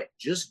do it.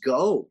 Just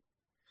go.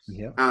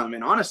 Yeah.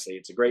 And honestly,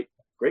 it's a great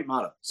Great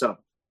motto. So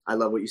I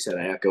love what you said.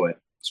 I echo it.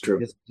 It's true.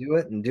 Just do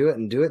it and do it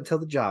and do it until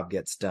the job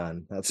gets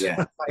done. That's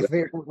one of my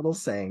favorite little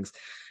sayings.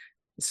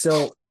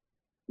 So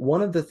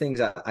one of the things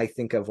I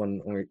think of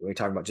when we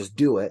talk about just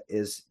do it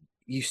is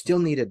you still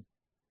need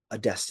a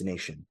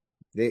destination.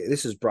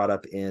 This is brought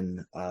up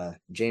in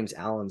James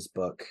Allen's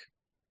book,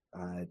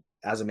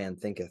 As a Man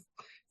Thinketh,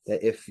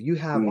 that if you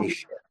have a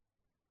ship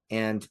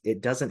and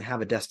it doesn't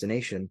have a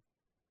destination,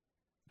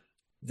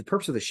 the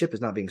purpose of the ship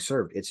is not being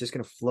served. It's just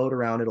going to float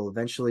around. It'll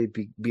eventually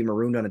be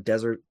marooned on a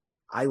desert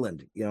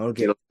island. It'll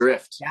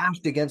drift,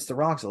 dashed against the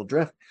rocks. It'll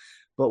drift.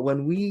 But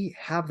when we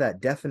have that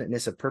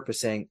definiteness of purpose,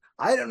 saying,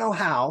 I don't know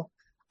how,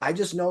 I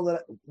just know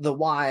that the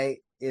why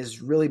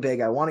is really big.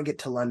 I want to get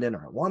to London,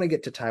 or I want to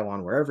get to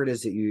Taiwan, wherever it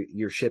is that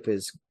your ship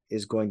is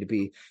going to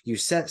be. You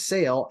set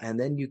sail, and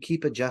then you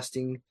keep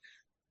adjusting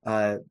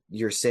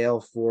your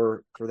sail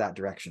for that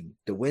direction.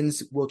 The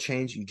winds will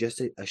change. You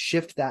just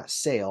shift that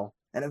sail,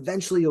 and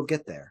eventually you'll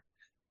get there.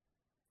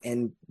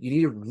 And you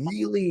need to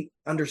really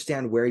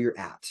understand where you're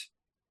at,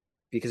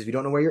 because if you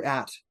don't know where you're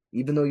at,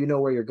 even though you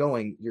know where you're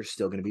going, you're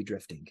still going to be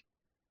drifting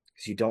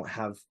because you don't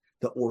have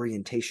the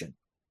orientation.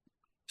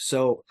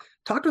 So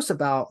talk to us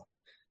about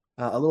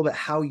a little bit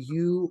how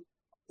you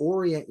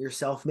orient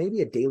yourself,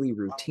 maybe a daily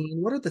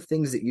routine. What are the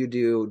things that you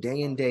do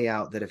day in, day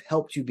out that have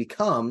helped you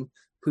become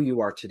who you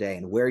are today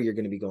and where you're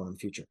going to be going in the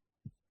future?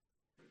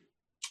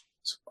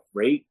 It's a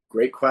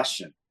great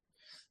question.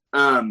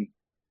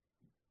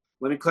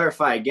 Let me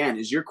clarify again.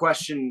 Is your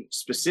question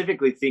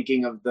specifically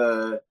thinking of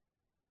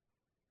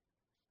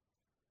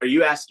are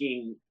you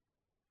asking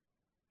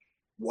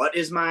what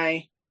is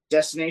my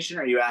destination?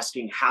 Are you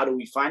asking how do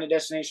we find a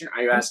destination?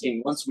 Are you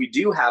asking once we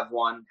do have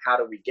one, how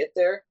do we get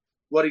there?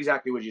 What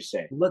exactly would you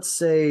say? Let's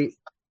say,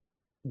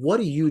 what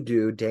do you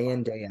do day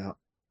in, day out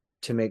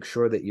to make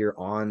sure that you're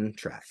on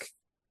track?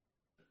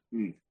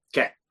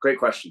 Okay, great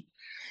question.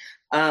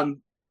 I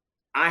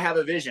have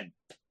a vision.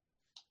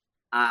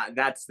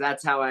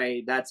 That's how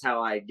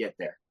I get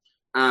there.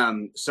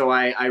 So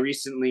I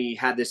recently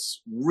had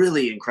this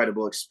really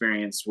incredible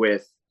experience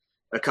with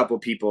a couple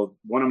of people.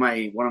 One of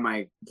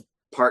my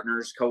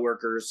partners,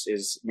 coworkers,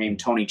 is named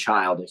Tony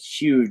Child, a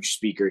huge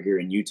speaker here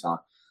in Utah.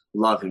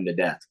 Love him to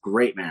death.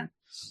 Great man.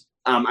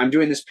 I'm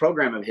doing this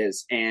program of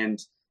his, and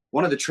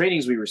one of the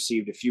trainings we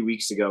received a few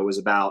weeks ago was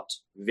about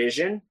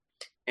vision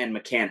and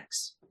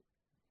mechanics,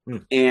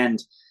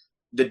 and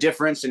the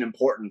difference and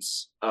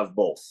importance of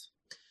both.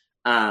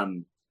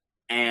 And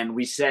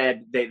we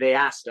said, they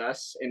asked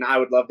us, and I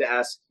would love to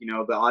ask,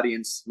 the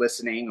audience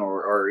listening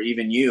or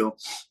even you,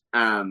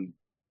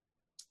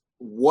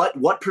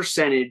 what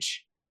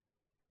percentage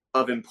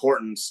of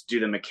importance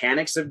do the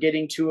mechanics of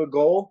getting to a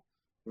goal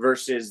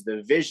versus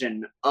the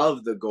vision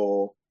of the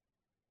goal?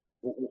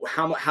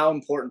 How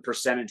important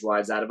percentage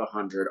wise out of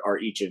 100 are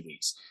each of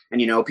these? And,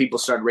 people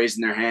started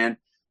raising their hand.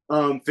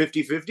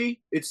 50-50.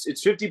 It's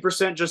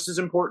 50% just as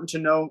important to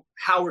know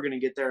how we're going to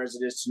get there as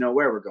it is to know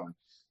where we're going.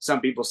 Some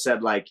people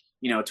said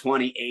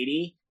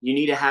 20-80. You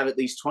need to have at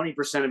least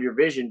 20% of your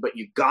vision, but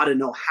you got to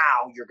know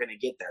how you're going to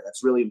get there.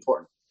 That's really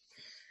important.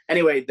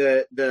 Anyway,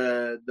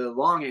 the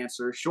long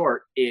answer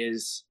short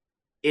is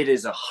it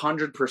is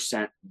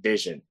 100%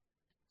 vision,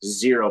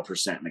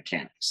 0%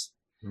 mechanics.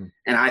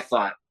 And I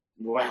thought,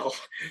 well,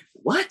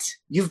 what?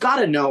 You've got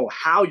to know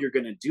how you're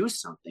going to do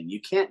something. You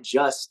can't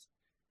just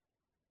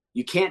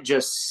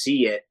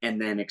see it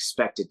and then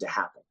expect it to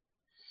happen.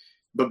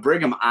 But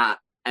Brigham,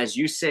 as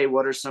you say,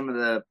 what are some of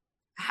the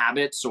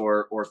habits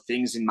or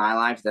things in my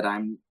life that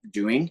I'm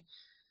doing?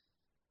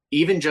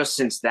 Even just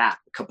since that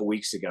a couple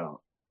weeks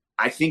ago,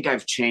 I think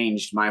I've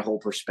changed my whole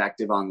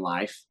perspective on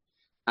life.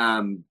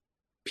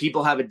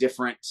 People have a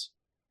different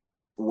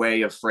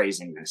way of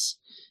phrasing this.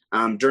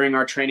 During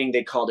our training,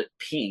 they called it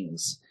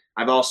pings.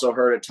 I've also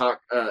heard it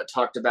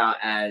talked about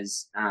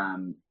as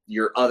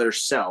your other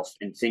self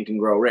in Think and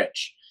Grow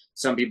Rich.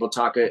 Some people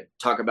talk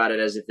about it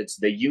as if it's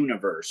the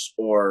universe,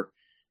 or,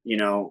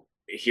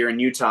 here in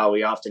Utah,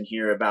 we often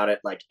hear about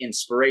it like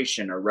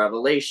inspiration or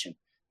revelation.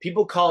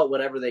 People call it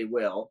whatever they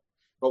will,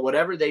 but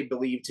whatever they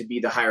believe to be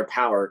the higher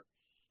power,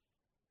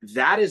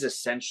 that is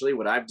essentially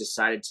what I've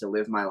decided to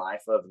live my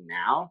life of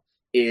now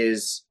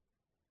is,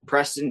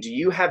 Preston, do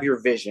you have your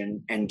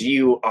vision, and do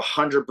you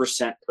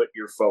 100% put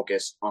your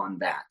focus on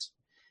that?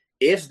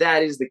 If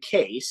that is the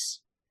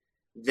case,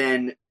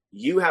 then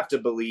you have to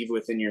believe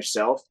within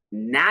yourself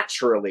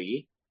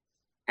naturally,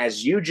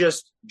 as you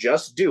just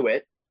do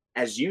it,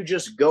 as you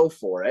just go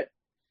for it,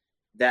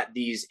 that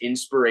these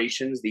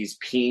inspirations, these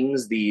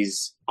pings,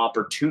 these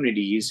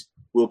opportunities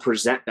will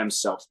present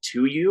themselves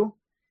to you,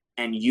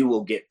 and you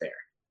will get there.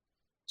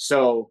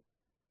 So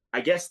I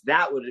guess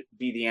that would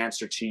be the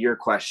answer to your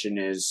question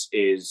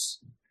is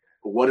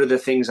what are the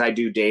things I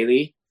do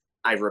daily?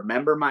 I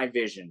remember my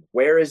vision.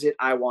 Where is it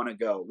I want to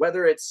go?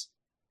 Whether it's,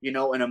 in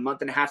a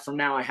month and a half from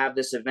now, I have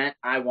this event,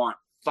 I want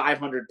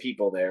 500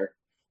 people there,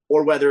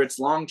 or whether it's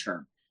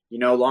long-term,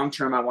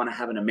 long-term, I want to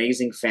have an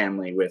amazing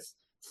family with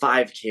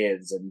 5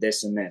 kids and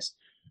this and this.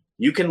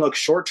 You can look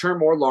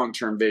short-term or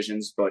long-term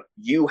visions, but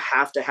you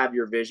have to have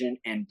your vision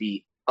and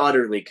be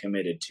utterly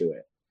committed to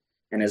it.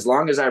 And as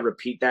long as I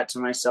repeat that to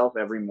myself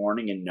every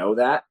morning and know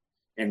that,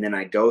 and then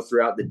I go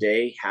throughout the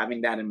day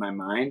having that in my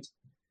mind,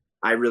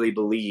 I really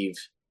believe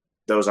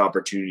those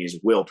opportunities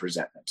will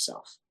present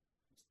themselves.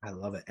 I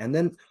love it. And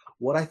then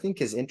what I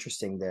think is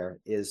interesting there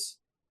is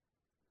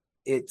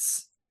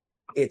it's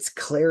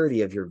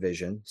clarity of your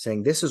vision,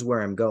 saying this is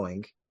where I'm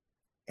going.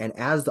 And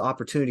as the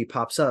opportunity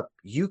pops up,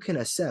 you can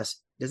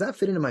assess, does that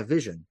fit into my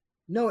vision?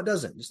 No, it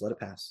doesn't. Just let it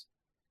pass.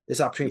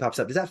 This opportunity pops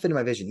up. Does that fit in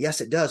my vision?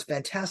 Yes, it does.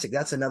 Fantastic.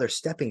 That's another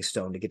stepping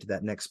stone to get to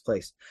that next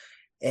place.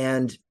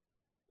 And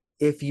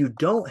if you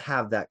don't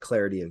have that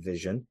clarity of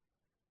vision,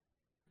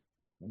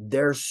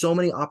 there's so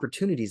many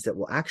opportunities that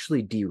will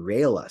actually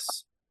derail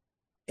us.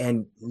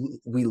 And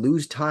we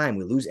lose time,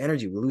 we lose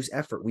energy, we lose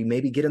effort. We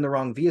maybe get in the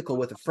wrong vehicle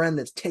with a friend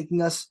that's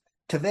taking us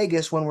to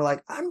Vegas when we're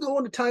like, I'm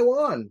going to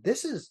Taiwan.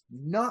 This is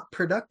not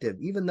productive,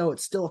 even though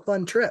it's still a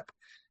fun trip.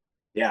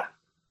 Yeah.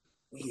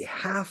 We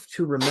have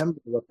to remember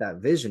what that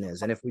vision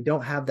is. And if we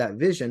don't have that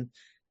vision,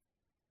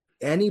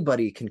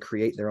 anybody can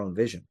create their own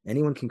vision.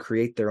 Anyone can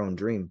create their own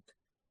dream.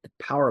 The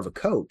power of a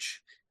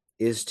coach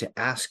is to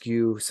ask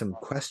you some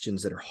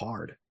questions that are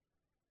hard,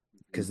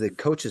 because the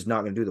coach is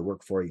not going to do the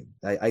work for you.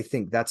 I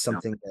think that's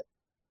something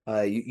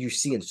that you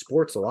see in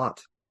sports a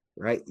lot,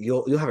 right?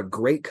 You'll have a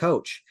great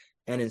coach,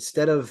 and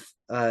instead of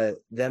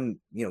them,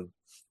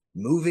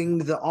 moving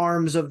the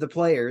arms of the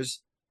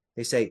players,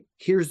 they say,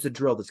 here's the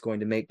drill that's going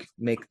to make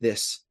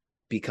this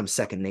become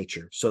second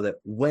nature, so that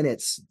when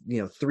it's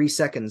 3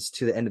 seconds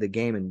to the end of the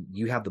game and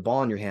you have the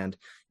ball in your hand,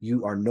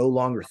 you are no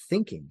longer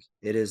thinking.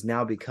 It has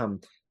now become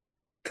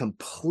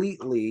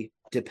completely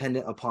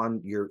dependent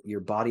upon your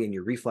body and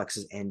your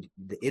reflexes and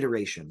the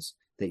iterations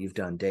that you've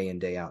done day in,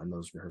 day out in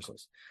those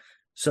rehearsals.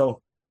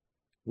 So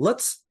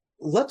let's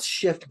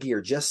shift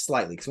gear just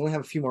slightly, because we only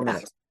have a few more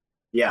minutes.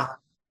 Yeah.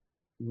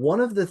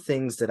 One of the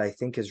things that I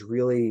think is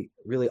really,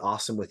 really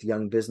awesome with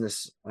young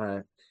businesses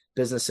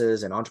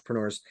and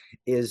entrepreneurs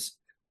is,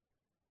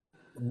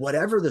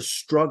 whatever the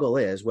struggle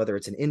is, whether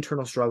it's an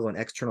internal struggle, an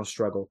external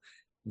struggle,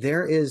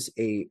 there is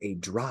a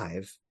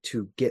drive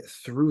to get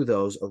through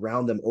those,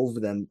 around them,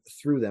 over them,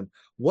 through them.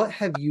 What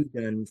have you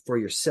done for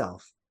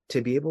yourself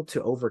to be able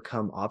to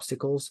overcome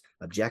obstacles,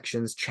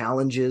 objections,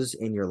 challenges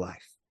in your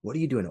life? What are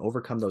you doing to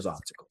overcome those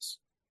obstacles?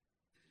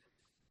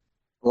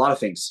 A lot of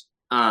things.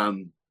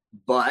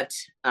 But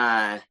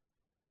a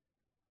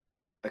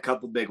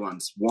couple big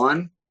ones.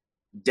 One,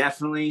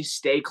 definitely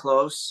stay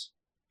close.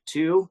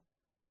 Two,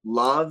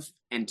 love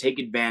and take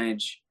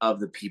advantage of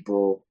the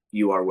people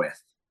you are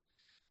with.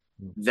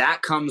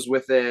 That comes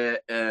with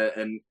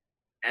an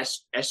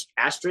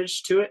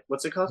asterisk to it.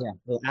 What's it called? Yeah,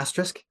 well,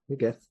 asterisk. You're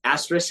good.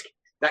 Asterisk.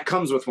 That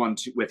comes with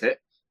with it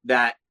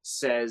that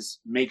says,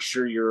 make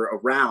sure you're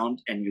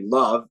around and you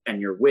love and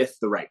you're with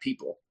the right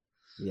people.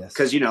 Yes.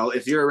 Because,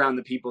 if you're around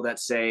the people that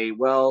say,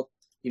 well,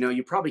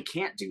 you probably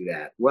can't do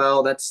that.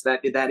 Well,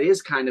 that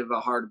is kind of a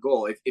hard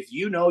goal. If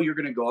you're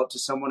going to go up to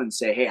someone and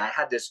say, hey, I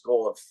had this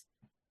goal of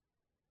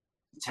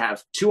to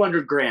have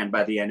 200 grand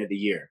by the end of the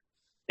year.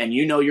 And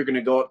you're going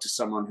to go up to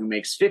someone who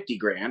makes 50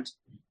 grand,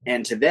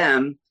 and to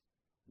them,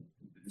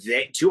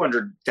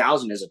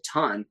 200,000 is a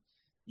ton.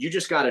 You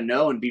just got to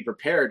know and be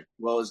prepared.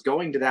 Well, is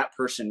going to that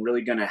person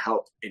really going to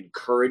help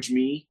encourage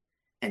me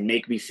and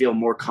make me feel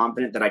more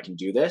confident that I can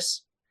do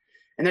this?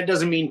 And that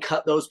doesn't mean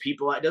cut those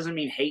people out. It doesn't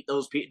mean hate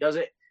those people, does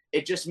it?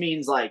 It just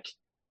means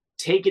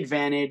take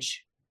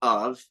advantage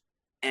of,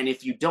 and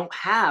if you don't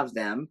have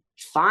them,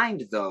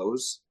 find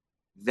those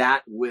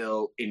that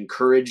will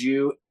encourage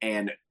you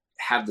and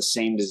have the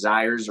same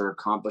desires or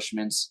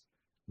accomplishments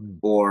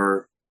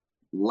or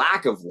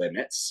lack of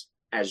limits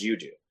as you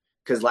do.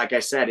 Because like I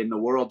said, in the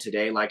world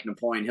today, like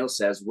Napoleon Hill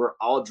says, we're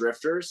all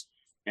drifters,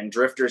 and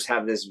drifters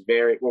have this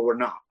we're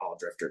not all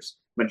drifters.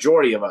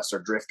 Majority of us are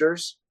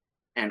drifters,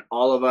 and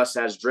all of us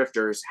as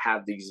drifters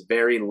have these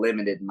very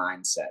limited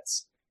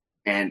mindsets.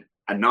 And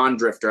a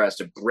non-drifter has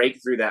to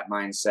break through that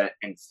mindset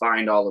and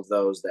find all of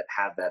those that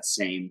have that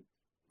same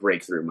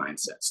breakthrough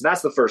mindset. So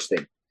that's the first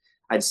thing.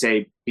 I'd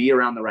say be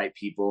around the right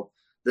people.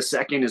 The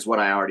second is what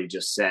I already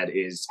just said,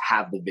 is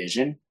have the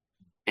vision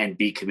and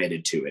be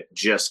committed to it.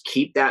 Just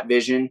keep that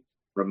vision.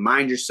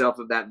 Remind yourself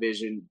of that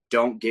vision.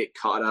 Don't get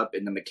caught up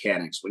in the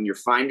mechanics. When you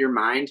find your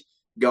mind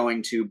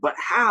going to, but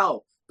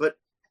how, but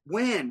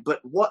when, but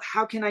what,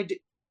 how can I do?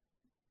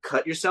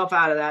 Cut yourself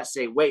out of that.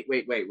 Say, wait.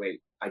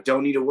 I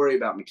don't need to worry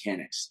about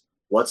mechanics.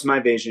 What's my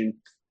vision?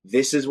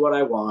 This is what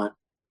I want.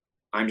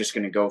 I'm just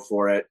going to go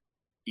for it.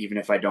 Even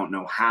if I don't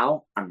know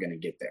how, I'm going to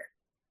get there.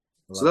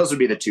 So those would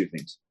be the two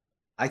things.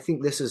 I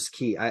think this is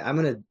key. I'm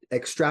going to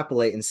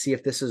extrapolate and see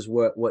if this is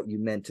what you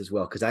meant as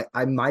well, because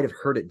I might have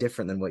heard it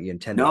different than what you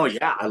intended. No,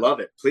 yeah, I love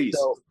it. Please.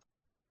 So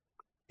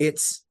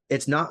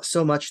it's not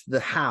so much the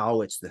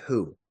how, it's the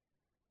who.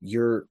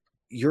 Your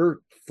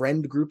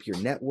friend group, your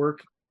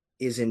network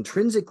is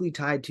intrinsically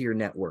tied to your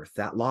net worth.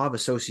 That law of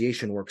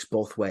association works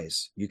both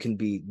ways. You can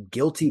be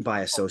guilty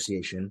by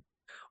association,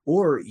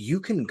 or you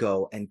can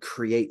go and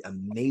create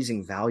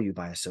amazing value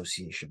by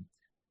association.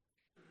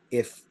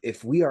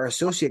 if we are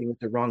associating with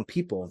the wrong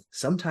people,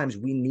 sometimes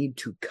we need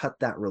to cut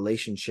that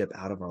relationship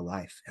out of our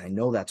life. And I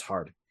know that's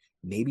hard.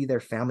 Maybe they're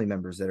family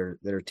members that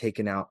are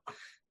taking out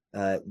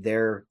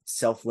their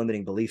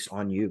self-limiting beliefs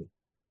on you.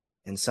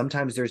 And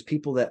sometimes there's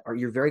people that are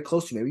you're very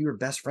close to. Maybe you were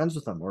best friends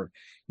with them, or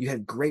you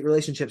had great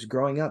relationships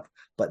growing up,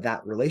 but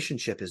that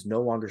relationship is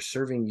no longer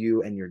serving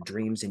you and your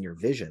dreams and your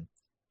vision.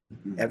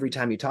 Every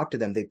time you talk to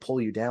them, they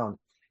pull you down.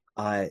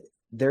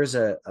 There's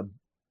a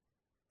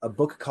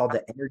book called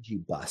The Energy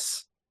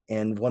Bus.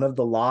 And one of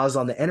the laws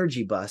on the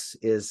energy bus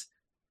is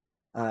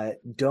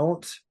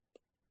don't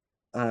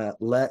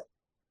let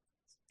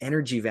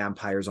energy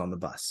vampires on the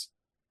bus.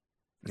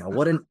 Now,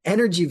 what an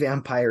energy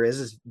vampire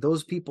is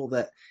those people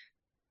that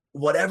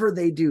whatever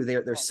they do,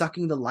 they're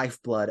sucking the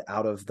lifeblood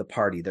out of the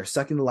party. They're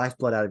sucking the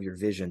lifeblood out of your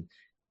vision.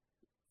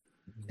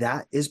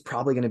 That is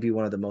probably going to be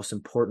one of the most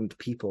important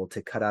people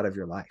to cut out of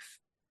your life.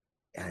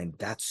 And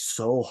that's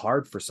so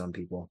hard for some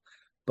people.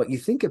 But you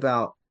think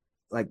about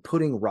like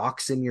putting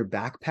rocks in your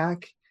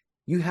backpack.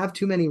 You have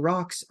too many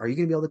rocks. Are you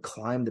going to be able to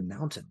climb the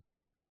mountain?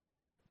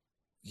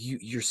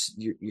 You're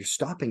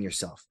stopping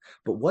yourself.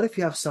 But what if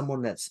you have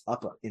someone that's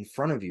up in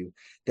front of you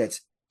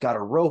that's got a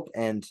rope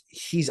and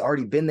he's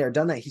already been there,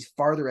 done that. He's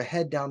farther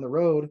ahead down the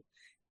road.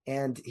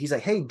 And he's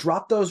like, hey,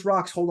 drop those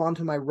rocks. Hold on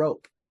to my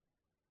rope.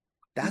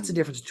 That's the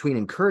difference between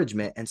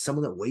encouragement and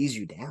someone that weighs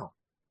you down.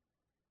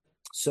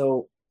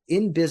 So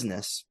in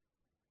business,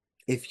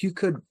 if you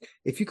could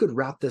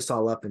wrap this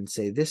all up and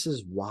say, this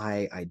is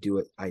why I do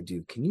it, I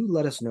do. Can you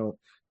let us know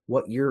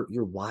what your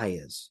why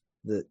is?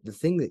 The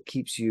thing that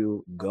keeps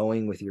you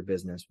going with your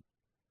business,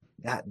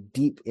 that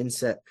deep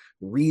inset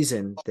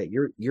reason that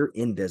you're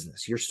in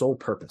business, your sole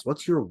purpose.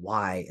 What's your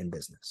why in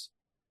business?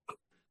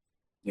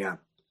 Yeah.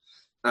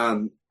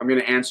 I'm going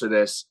to answer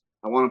this.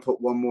 I want to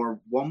put one more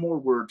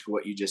word to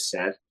what you just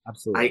said.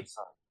 Absolutely.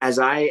 As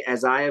I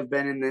have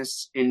been in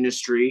this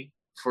industry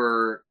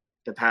for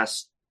the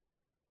past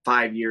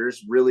 5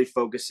 years, really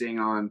focusing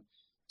on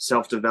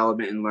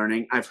self-development and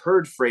learning, I've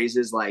heard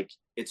phrases like,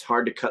 it's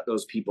hard to cut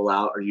those people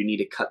out, or you need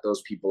to cut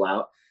those people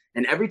out.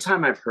 And every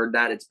time I've heard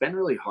that, it's been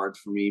really hard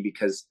for me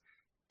because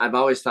I've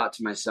always thought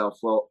to myself,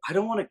 well, I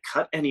don't want to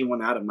cut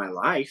anyone out of my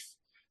life.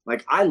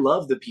 Like, I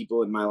love the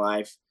people in my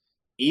life,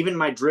 even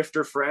my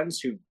drifter friends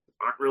who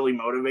aren't really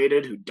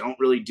motivated, who don't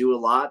really do a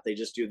lot. They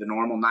just do the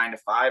normal 9 to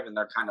 5 and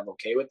they're kind of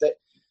okay with it.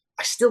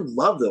 I still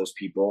love those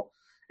people.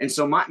 And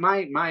so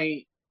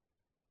my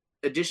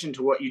addition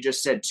to what you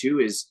just said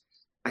too is,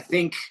 I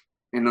think,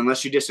 and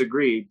unless you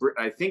disagree,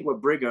 I think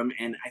what Brigham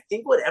and I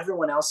think what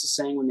everyone else is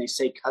saying when they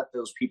say cut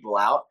those people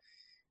out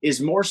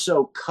is more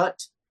so cut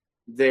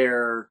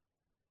their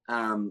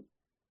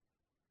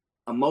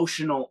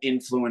emotional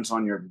influence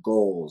on your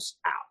goals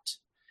out.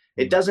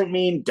 It doesn't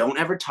mean don't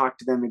ever talk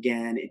to them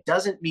again. It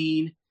doesn't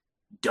mean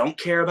don't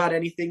care about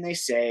anything they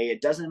say.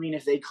 It doesn't mean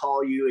if they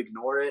call you,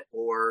 ignore it,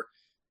 or,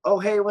 oh,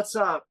 hey, what's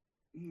up?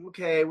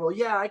 Okay, well,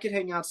 yeah, I could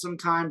hang out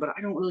sometime, but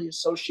I don't really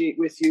associate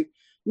with you.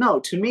 No,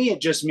 to me,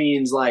 it just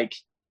means like,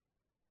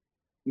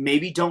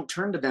 maybe don't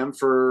turn to them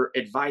for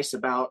advice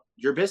about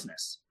your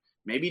business.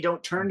 Maybe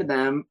don't turn to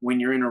them when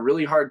you're in a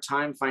really hard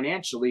time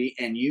financially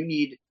and you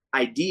need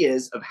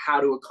ideas of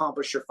how to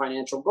accomplish your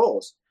financial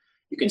goals.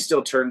 You can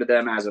still turn to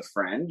them as a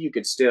friend. You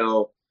could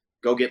still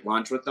go get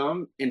lunch with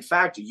them. In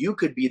fact, you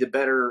could be the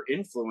better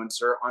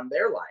influencer on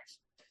their life.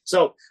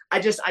 So I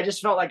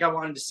just felt like I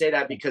wanted to say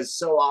that because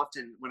so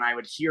often when I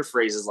would hear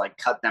phrases like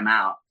cut them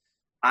out,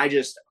 I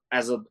just,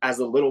 as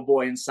a little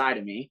boy inside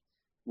of me,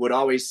 would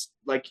always,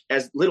 like,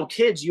 as little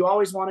kids, you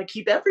always want to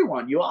keep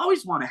everyone. You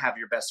always want to have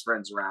your best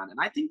friends around. And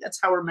I think that's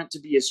how we're meant to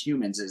be as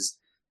humans, is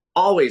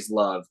always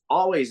love,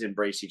 always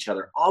embrace each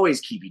other,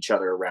 always keep each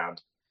other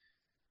around.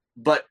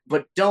 But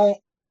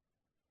don't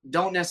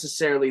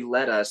necessarily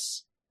let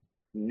us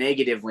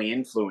negatively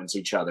influence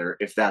each other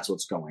if that's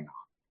what's going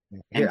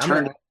on. Here, and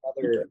turn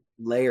another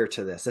layer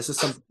to this. This is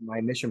something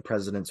my mission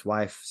president's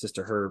wife,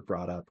 Sister Herb,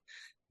 brought up,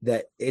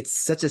 that it's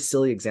such a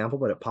silly example,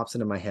 but it pops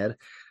into my head.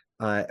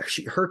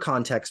 Her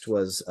context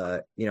was,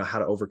 how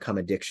to overcome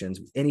addictions,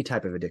 any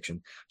type of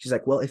addiction. She's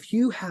like, well, if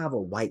you have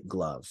a white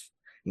glove,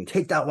 and you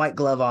take that white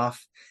glove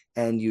off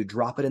and you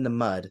drop it in the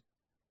mud,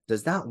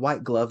 does that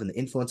white glove and the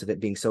influence of it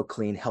being so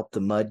clean help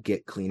the mud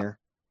get cleaner?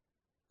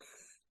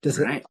 Does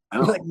it? Right. Oh.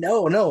 Like,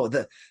 no,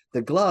 the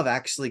glove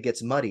actually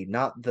gets muddy,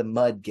 not the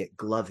mud get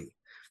glovey.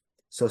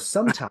 So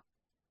sometimes,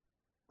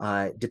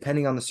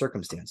 depending on the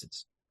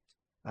circumstances,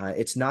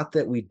 it's not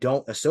that we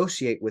don't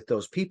associate with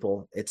those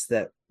people. It's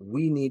that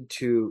we need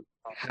to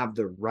have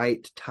the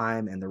right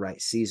time and the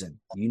right season.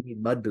 You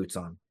need mud boots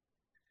on.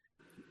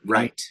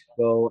 Right.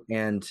 Go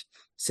and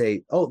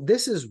say, oh,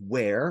 this is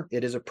where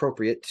it is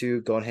appropriate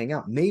to go and hang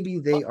out. Maybe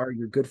they are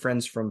your good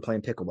friends from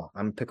playing pickleball.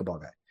 I'm a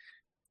pickleball guy.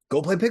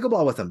 Go play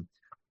pickleball with them.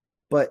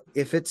 But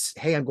if it's,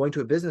 hey, I'm going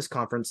to a business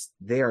conference,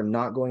 they are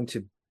not going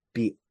to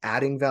be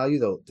adding value.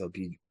 They'll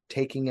be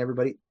taking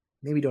everybody.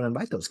 Maybe don't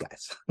invite those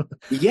guys.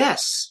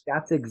 Yes.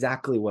 That's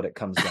exactly what it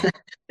comes down to.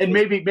 And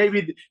maybe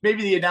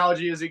the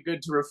analogy isn't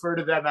good to refer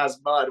to them as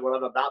mud, what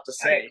I'm about to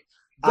say.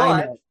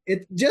 I know.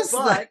 It's just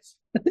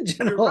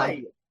You're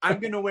right. I'm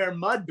going to wear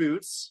mud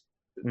boots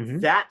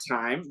that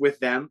time with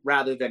them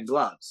rather than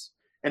gloves.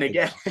 And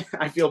again,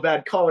 I feel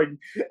bad calling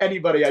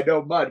anybody I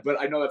know mud, but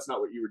I know that's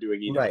not what you were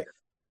doing either. Right.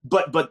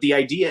 But the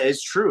idea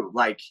is true.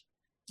 Like,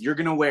 you're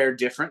going to wear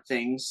different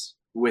things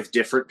with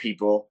different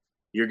people.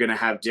 You're going to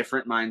have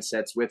different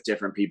mindsets with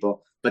different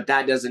people. But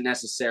that doesn't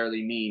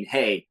necessarily mean,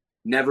 hey,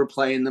 never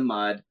play in the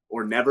mud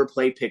or never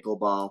play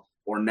pickleball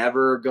or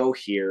never go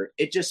here.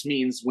 It just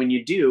means when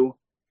you do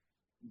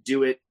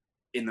it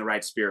in the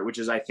right spirit, which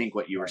is, I think,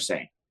 what you were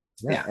saying.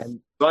 Yeah. And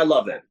so I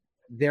love that.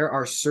 There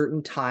are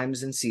certain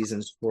times and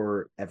seasons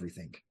for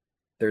everything.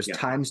 There's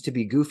times to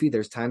be goofy.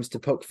 There's times to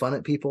poke fun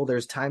at people.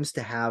 There's times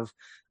to have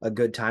a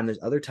good time.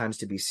 There's other times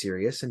to be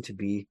serious and to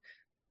be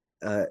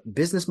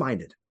business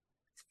minded.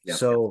 Yeah.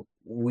 So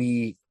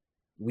we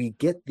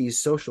get these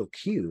social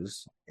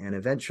cues, and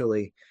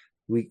eventually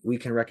we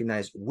can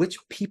recognize which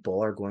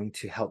people are going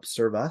to help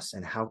serve us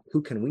and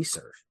who can we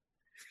serve.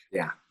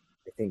 Yeah.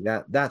 I think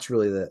that's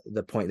really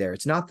the point there.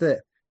 It's not that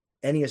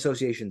any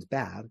association's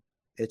bad.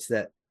 It's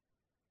that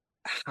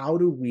how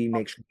do we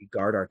make sure we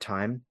guard our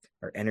time,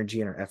 our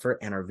energy, and our effort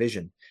and our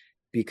vision?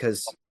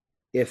 Because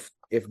if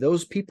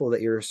those people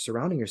that you're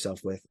surrounding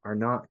yourself with are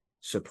not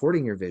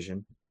supporting your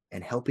vision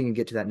and helping you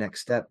get to that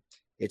next step,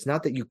 it's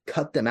not that you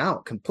cut them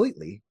out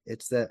completely.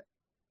 It's that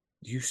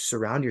you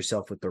surround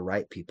yourself with the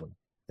right people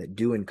that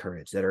do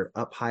encourage, that are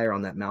up higher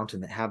on that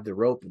mountain, that have the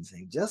rope and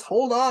say, just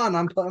hold on,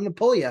 I'm going to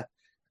pull you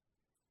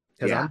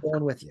because I'm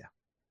going with you.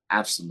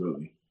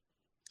 Absolutely.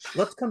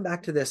 Let's come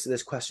back to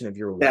this question of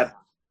your why.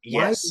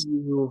 Why do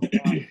you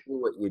do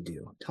what you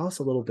do? Tell us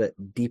a little bit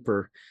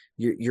deeper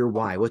your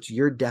why. What's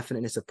your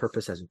definiteness of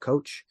purpose as a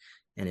coach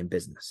and in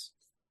business?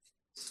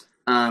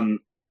 So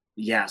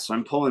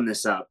I'm pulling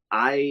this up.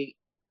 I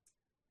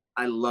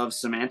love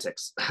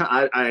semantics.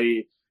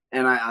 I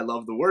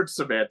love the word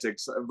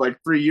semantics. Like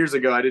 3 years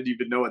ago, I didn't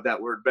even know what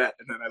that word meant.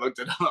 And then I looked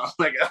it up. I was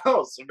like,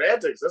 oh,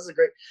 semantics. That's a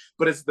great,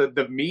 but it's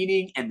the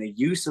meaning and the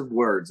use of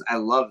words. I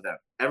love them.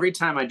 Every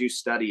time I do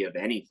study of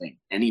anything,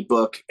 any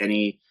book,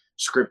 any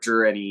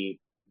scripture, any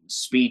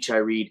speech I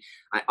read,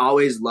 I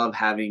always love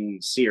having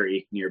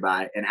Siri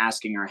nearby and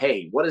asking her,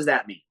 hey, what does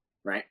that mean?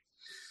 Right.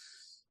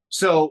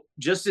 So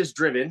just as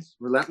driven,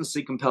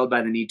 relentlessly compelled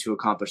by the need to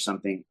accomplish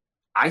something,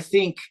 I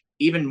think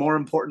even more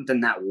important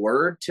than that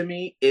word to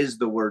me is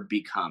the word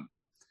become.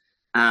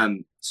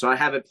 So I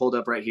have it pulled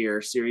up right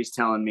here. Siri's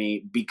telling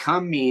me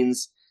become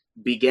means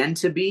begin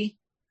to be,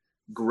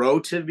 grow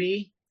to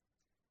be,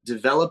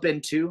 develop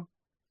into,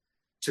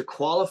 to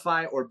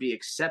qualify or be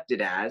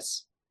accepted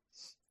as.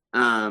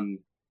 Those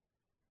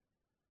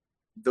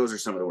are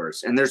some of the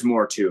words, and there's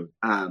more too.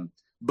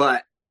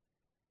 But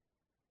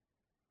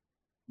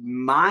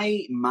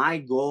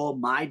my goal,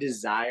 my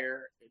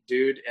desire,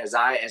 dude, as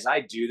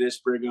I do this,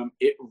 Brigham,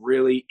 it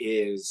really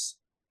is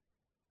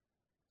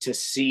to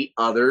see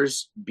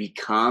others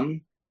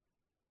become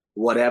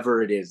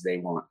whatever it is they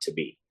want to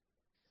be.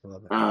 I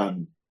love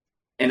it.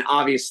 And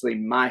obviously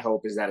my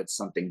hope is that it's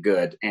something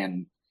good.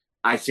 And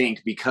I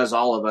think because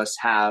all of us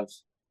have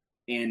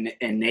an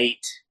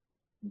innate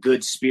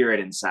good spirit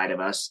inside of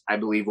us, I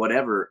believe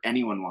whatever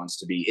anyone wants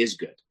to be is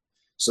good.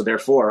 So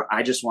therefore,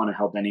 I just want to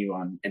help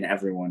anyone and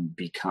everyone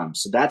become.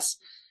 So that's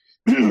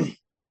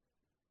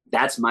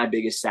my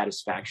biggest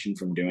satisfaction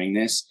from doing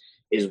this,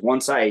 is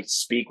once I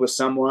speak with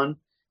someone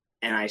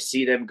and I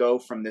see them go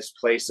from this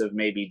place of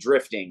maybe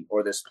drifting,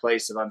 or this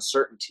place of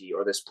uncertainty,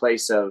 or this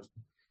place of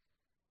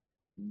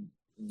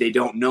they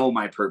don't know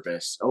my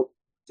purpose. Oh,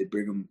 did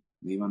Brigham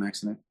leave on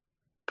accident?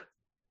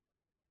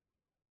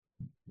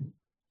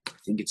 I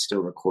think it's still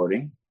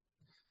recording.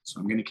 So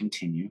I'm going to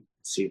continue.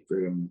 Let's see if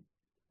Brigham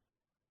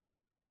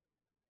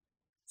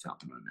is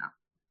helping on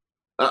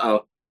now.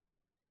 Uh-oh.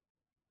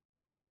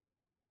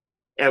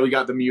 Yeah, we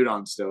got the mute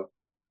on still.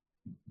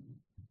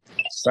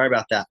 Sorry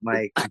about that.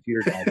 My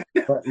computer died.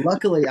 But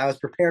luckily, I was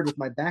prepared with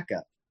my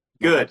backup.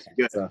 Good,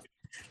 good. So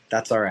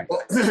that's all right.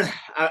 Well,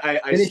 I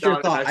Finish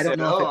your thought. I don't said,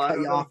 know if it cut I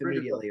you know off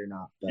immediately or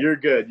not. But. You're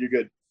good. You're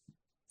good.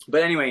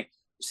 But anyway,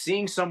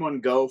 seeing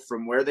someone go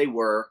from where they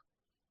were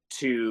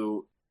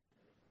to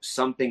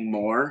something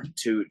more,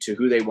 to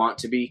who they want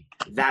to be,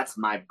 that's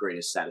my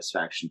greatest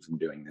satisfaction from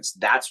doing this.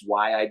 That's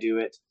why I do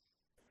it.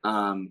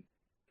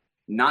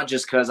 Not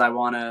just because I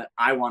want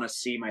to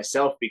see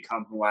myself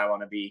become who I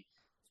want to be,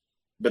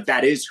 but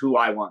that is who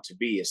I want to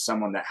be, is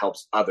someone that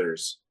helps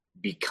others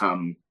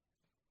become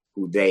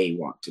who they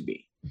want to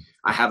be.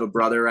 I have a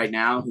brother right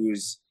now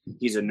he's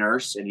a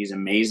nurse and he's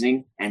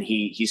amazing, and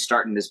he's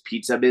starting this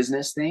pizza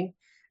business thing,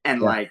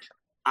 and like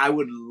I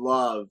would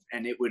love,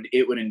 and it would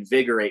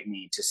invigorate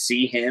me to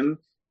see him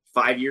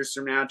 5 years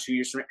from now, 2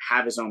 years from now,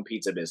 have his own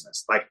pizza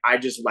business. Like I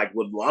just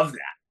would love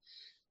that.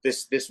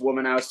 This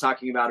woman I was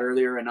talking about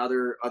earlier, and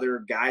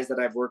other guys that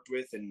I've worked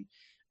with,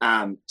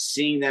 and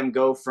seeing them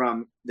go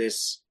from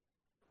this.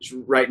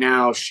 Right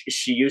now,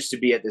 she used to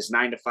be at this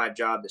 9-to-5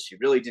 job that she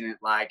really didn't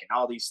like, and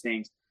all these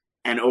things.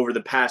 And over the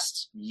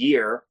past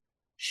year,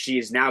 she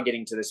is now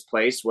getting to this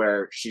place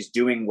where she's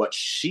doing what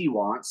she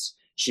wants.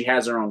 She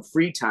has her own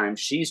free time.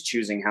 She's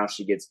choosing how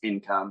she gets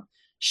income.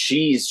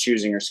 she's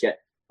choosing her schedule.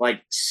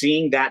 Like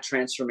seeing that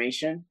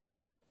transformation,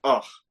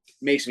 oh,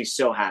 makes me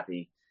so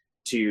happy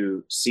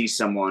to see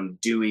someone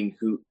doing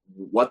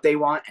what they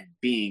want and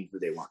being who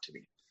they want to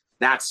be.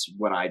 That's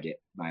what I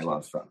get my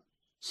love from.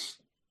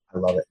 I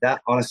love it.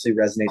 That honestly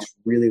resonates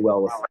really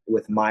well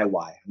with my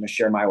why. I'm going to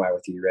share my why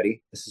with you. You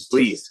ready? This is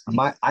Please.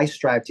 I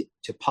strive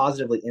to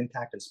positively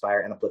impact,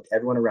 inspire, and uplift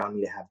everyone around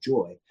me to have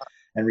joy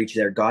and reach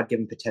their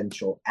God-given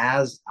potential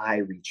as I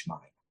reach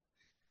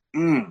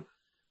mine.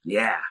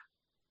 Yeah.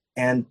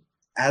 And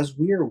as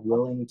we are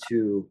willing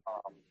to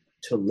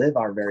live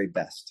our very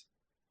best,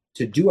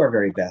 to do our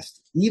very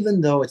best,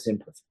 even though it's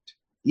imperfect,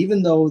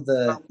 even though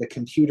the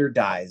computer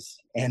dies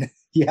and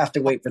you have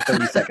to wait for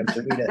 30 seconds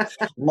for me to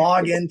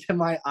log into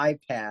my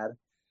iPad.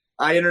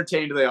 I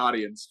entertained the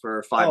audience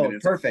for 5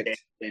 minutes.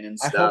 Perfect. And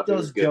I hope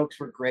those jokes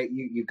were great.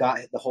 You got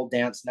the whole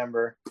dance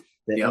number,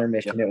 the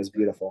intermission. It was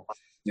beautiful.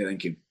 Yeah,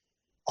 thank you.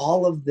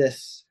 All of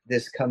this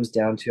comes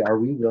down to, are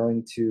we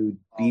willing to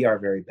be our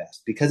very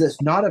best? Because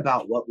it's not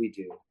about what we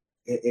do.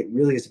 It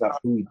really is about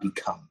who we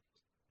become,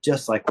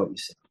 just like what you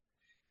said.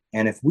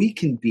 And if we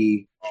can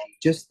be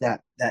just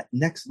that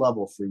next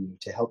level for you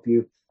to help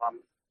you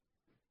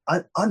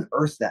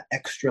unearth that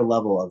extra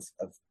level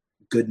of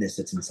goodness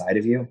that's inside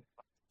of you,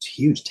 it's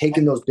huge.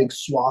 Taking those big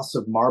swaths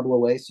of marble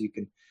away so you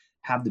can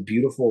have the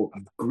beautiful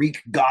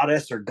Greek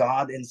goddess or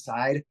god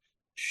inside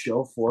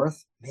show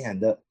forth.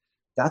 Man,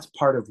 that's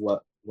part of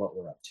what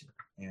we're up to.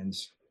 And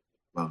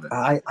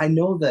I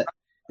know that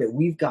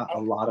we've got a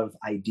lot of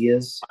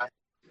ideas,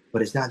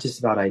 but it's not just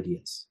about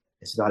ideas.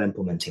 It's about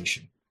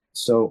implementation.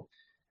 So,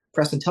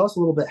 Preston, tell us a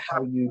little bit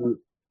how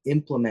you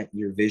implement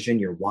your vision,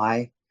 your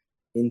why,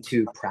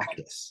 into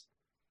practice.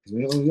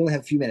 Because we only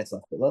have a few minutes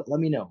left, but let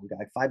me know. We got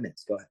like 5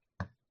 minutes. Go ahead.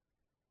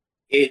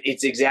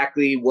 It's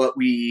exactly what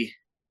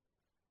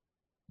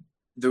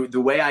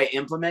the way I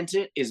implement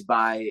it is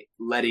by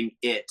letting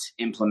it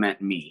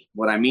implement me.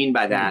 What I mean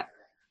by that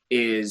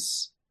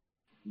is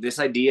this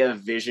idea of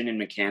vision and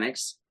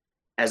mechanics.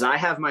 As I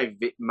have my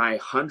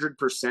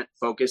 100%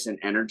 focus and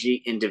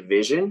energy into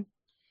vision,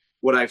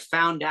 what I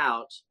found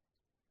out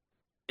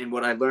and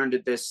what I learned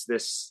at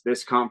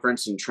this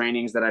conference and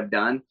trainings that I've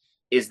done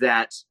is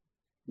that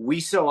we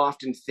so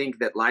often think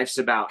that life's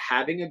about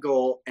having a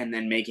goal and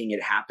then making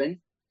it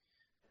happen.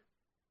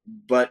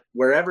 But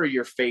wherever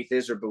your faith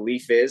is or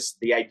belief is,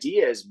 the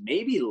idea is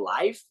maybe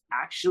life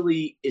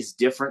actually is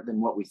different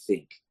than what we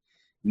think.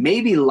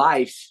 Maybe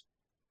life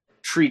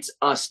treats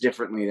us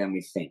differently than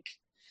we think.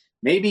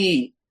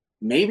 Maybe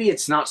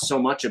it's not so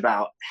much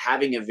about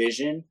having a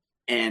vision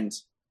and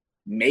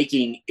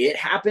making it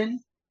happen,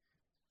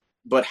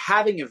 but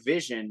having a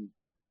vision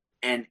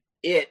and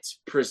it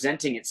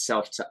presenting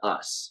itself to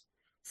us.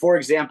 For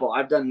example,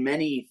 I've done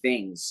many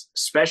things,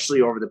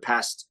 especially over the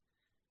past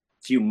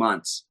few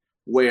months,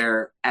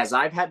 where as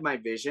I've had my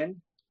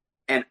vision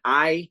and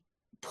I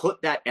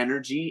put that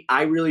energy,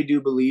 I really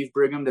do believe,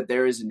 Brigham, that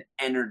there is an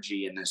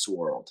energy in this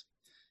world,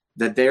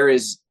 that there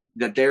is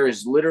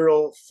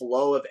literal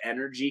flow of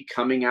energy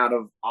coming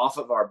off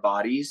of our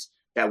bodies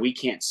that we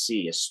can't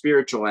see, a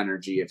spiritual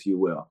energy, if you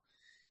will.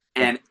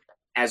 And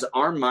as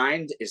our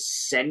mind is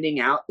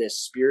sending out this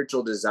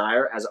spiritual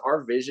desire, as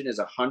our vision is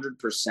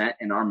 100%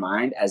 in our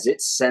mind, as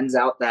it sends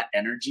out that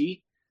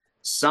energy,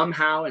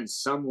 somehow in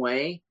some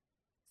way,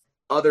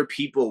 other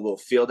people will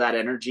feel that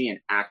energy and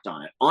act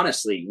on it.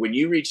 Honestly, when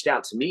you reached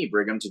out to me,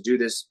 Brigham, to do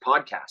this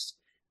podcast,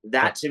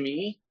 that to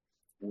me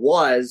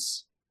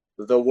was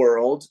the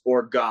world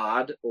or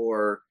God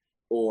or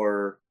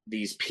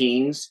these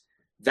pings.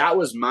 That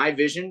was my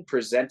vision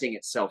presenting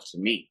itself to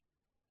me.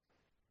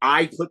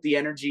 I put the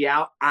energy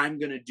out. I'm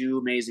going to do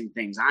amazing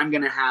things. I'm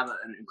going to have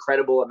an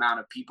incredible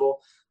amount of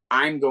people.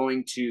 I'm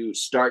going to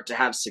start to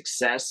have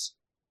success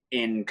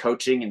in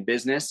coaching and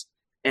business.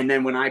 And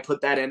then when I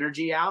put that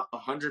energy out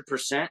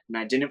 100% and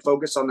I didn't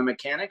focus on the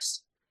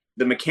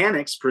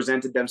mechanics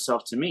presented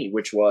themselves to me,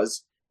 which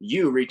was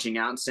you reaching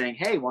out and saying,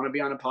 hey, want to be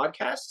on a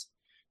podcast?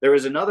 There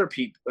was another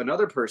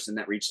person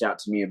that reached out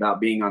to me about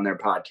being on their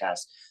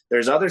podcast.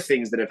 There's other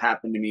things that have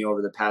happened to me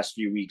over the past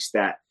few weeks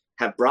that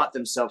have brought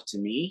themselves to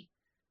me.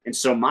 And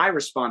so my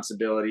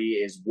responsibility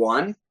is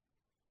one,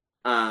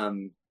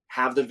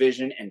 have the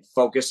vision and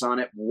focus on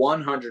it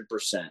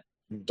 100%.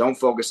 Don't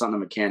focus on the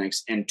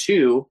mechanics. And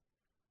two,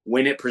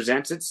 when it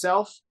presents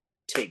itself,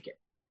 take it,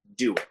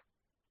 do it.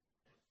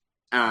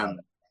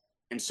 And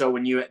so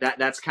when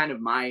that's kind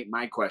of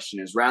my question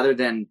is rather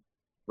than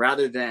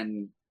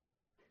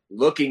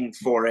looking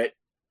for it,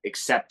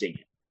 accepting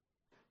it.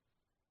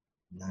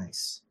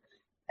 Nice.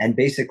 And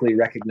basically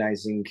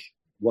recognizing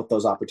what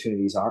those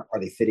opportunities are. Are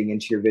they fitting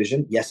into your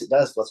vision? Yes, it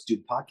does. Let's do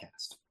the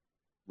podcast.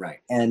 Right.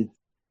 And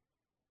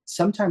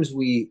sometimes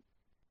we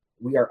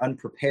are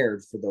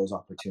unprepared for those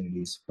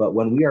opportunities. But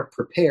when we are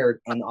prepared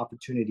and the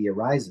opportunity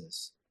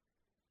arises,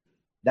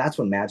 that's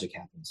when magic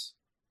happens.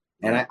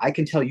 And I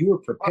can tell you were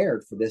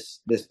prepared for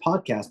this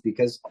podcast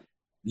because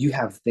you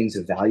have things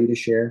of value to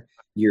share.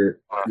 Your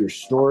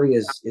story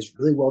is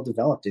really well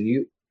developed, and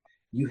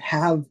you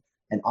have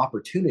an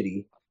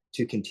opportunity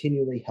to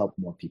continually help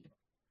more people.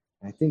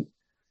 I think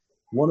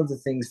one of the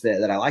things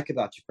that I like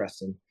about you,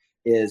 Preston,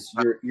 is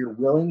you're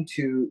willing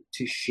to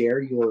share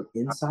your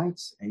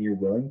insights, and you're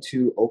willing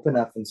to open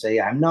up and say,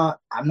 I'm not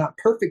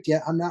perfect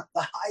yet. I'm not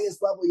the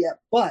highest level yet,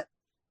 but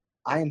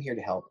I am here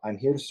to help. I'm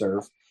here to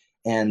serve.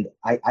 And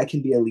I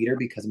can be a leader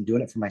because I'm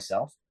doing it for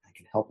myself. I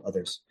can help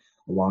others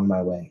along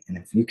my way. And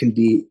if you can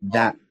be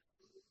that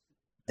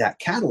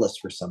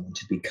catalyst for someone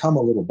to become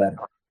a little better,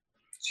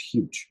 it's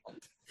huge.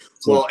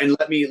 So, well, and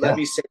let me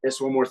say this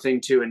one more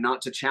thing too, and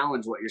not to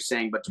challenge what you're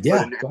saying, but to put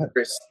an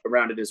asterisk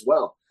around it as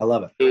well. I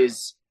love it.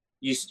 Is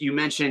you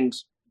mentioned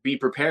be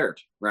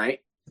prepared, right?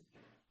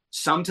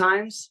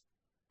 Sometimes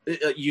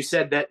you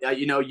said that,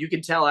 you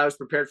can tell I was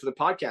prepared for the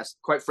podcast.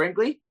 Quite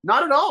frankly,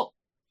 not at all.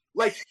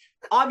 Like,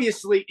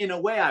 obviously, in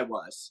a way I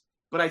was.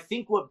 But I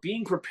think what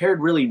being prepared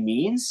really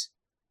means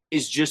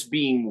is just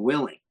being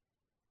willing.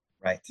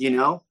 Right.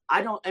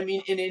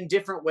 In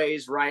different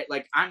ways, right?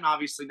 Like, I'm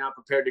obviously not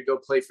prepared to go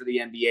play for the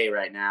NBA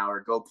right now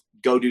or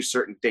go do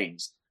certain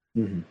things.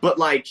 Mm-hmm. But,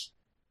 like,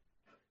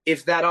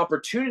 if that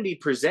opportunity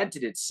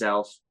presented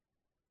itself,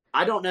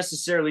 I don't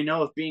necessarily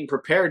know if being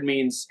prepared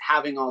means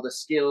having all the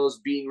skills,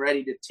 being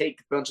ready to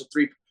take a bunch of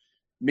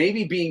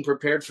maybe being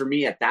prepared for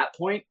me at that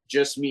point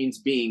just means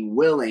being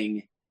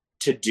willing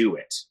to do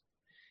it.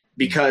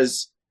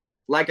 Because,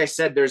 like I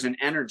said, there's an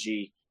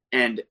energy.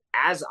 And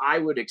as I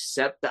would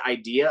accept the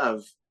idea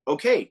of,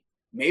 okay,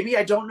 maybe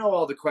I don't know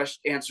all the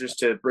answers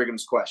to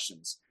Brigham's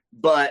questions,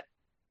 but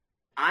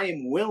I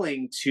am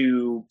willing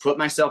to put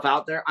myself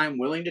out there. I'm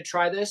willing to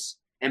try this.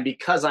 And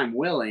because I'm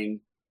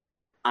willing,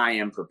 I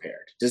am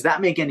prepared. Does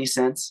that make any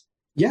sense?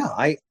 Yeah,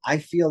 I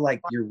feel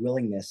like your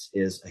willingness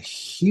is a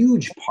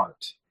huge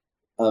part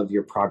of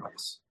your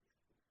progress.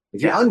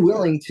 If you're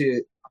unwilling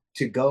to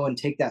go and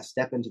take that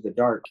step into the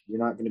dark, you're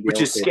not going to be able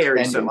to. Which is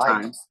scary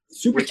sometimes.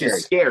 Which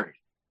is scary.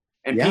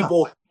 And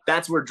people,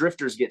 that's where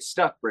drifters get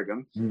stuck,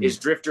 Brigham, is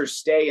drifters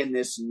stay in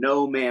this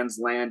no man's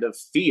land of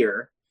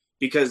fear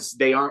because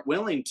they aren't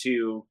willing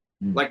to,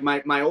 like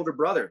my older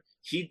brother,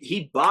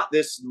 he bought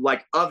this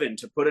like oven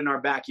to put in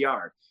our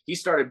backyard. He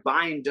started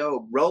buying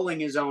dough, rolling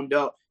his own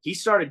dough. He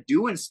started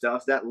doing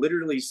stuff that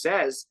literally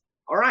says,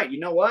 all right, you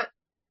know what?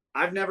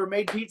 I've never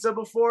made pizza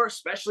before,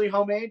 especially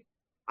homemade.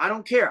 I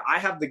don't care. I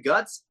have the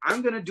guts.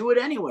 I'm going to do it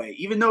anyway,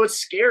 even though it's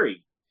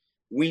scary.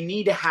 We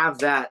need to have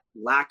that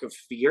lack of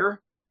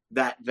fear,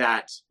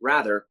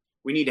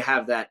 we need to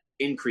have that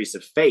increase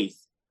of faith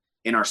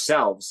in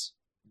ourselves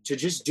to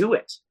just do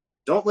it.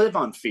 Don't live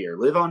on fear.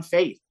 Live on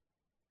faith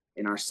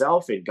in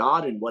ourselves, in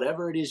God, and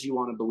whatever it is you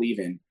want to believe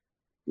in.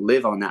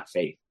 Live on that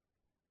faith.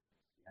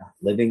 Yeah,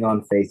 living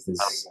on faith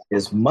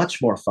is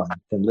much more fun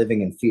than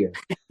living in fear.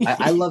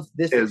 I love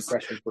this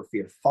expression for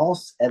fear: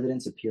 false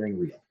evidence appearing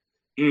real.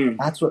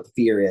 That's what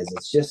fear is.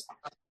 It's just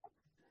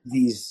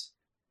these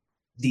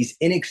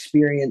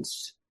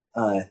inexperienced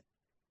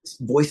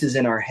voices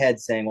in our head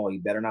saying, "Well,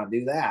 you better not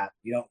do that.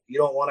 You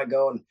don't want to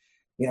go and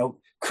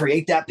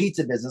create that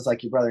pizza business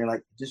like your brother." And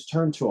like, just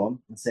turn to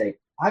them and say,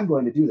 "I'm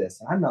going to do this,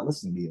 and I'm not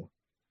listening to you."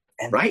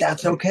 And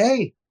that's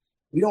okay.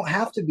 We don't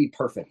have to be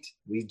perfect.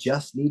 We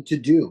just need to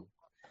do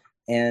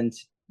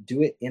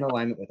it in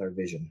alignment with our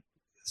vision.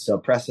 So,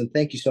 Preston,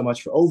 thank you so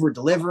much for over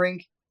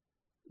delivering.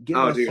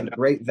 Giving us some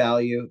great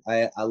value.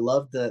 I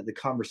love the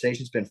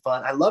conversation. It's been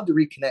fun. I love to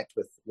reconnect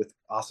with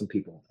awesome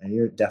people, and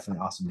you're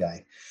definitely an awesome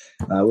guy.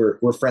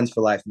 We're friends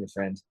for life, my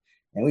friend.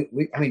 And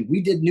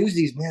we did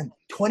Newsies, man,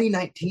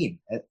 2019.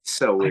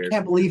 So weird. I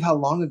can't believe how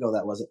long ago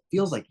that was. It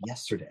feels like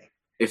yesterday.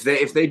 If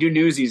they do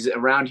Newsies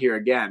around here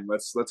again,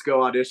 let's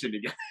go audition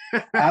again.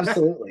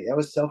 Absolutely, it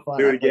was so fun.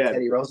 Do it again.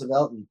 Teddy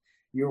Roosevelt, and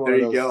you were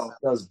one of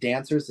those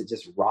dancers that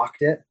just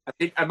rocked it. I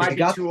think I might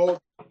be too old.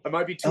 I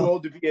might be too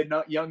old to be a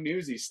young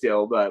Newsie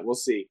still, but we'll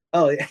see.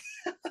 Oh yeah.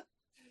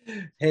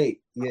 Hey,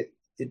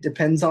 it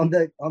depends on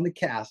the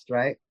cast,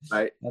 right?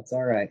 Right. That's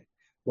all right.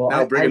 Well,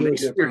 now, Brigham,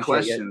 thanks for your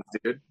questions,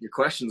 dude. Your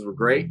questions were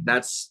great.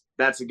 That's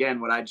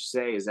again what I'd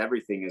say is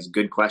everything is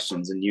good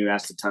questions, and you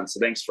asked a ton. So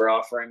thanks for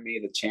offering me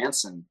the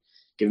chance and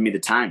giving me the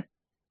time.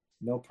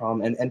 No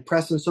problem. And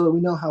Preston, so that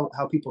we know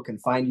how people can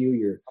find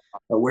you,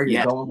 where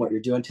you're going, what you're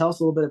doing. Tell us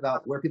a little bit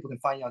about where people can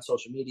find you on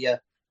social media,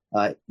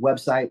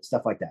 website,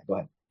 stuff like that. Go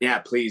ahead. Yeah,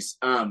 please.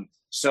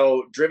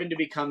 So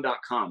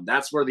driventobecome.com.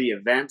 That's where the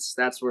events,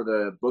 that's where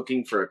the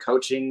booking for a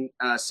coaching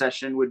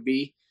session would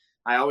be.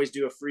 I always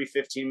do a free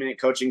 15-minute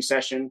coaching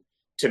session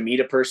to meet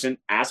a person,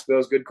 ask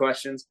those good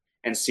questions,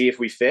 and see if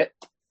we fit.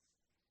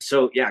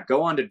 So yeah,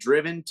 go on to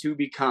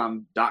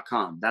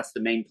driventobecome.com. That's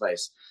the main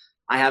place.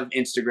 I have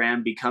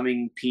Instagram,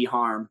 Becoming P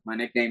Harm. My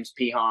nickname's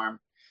P Harm,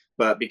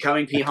 but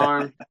Becoming P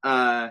Harm,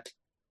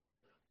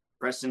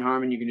 Preston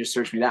Harmon. You can just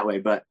search me that way.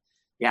 But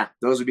yeah,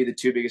 those would be the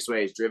two biggest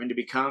ways: Driven to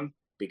Become,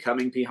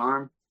 Becoming P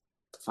Harm.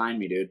 Find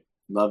me, dude.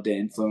 Love to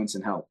influence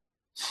and help.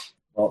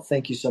 Well,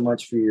 thank you so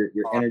much for your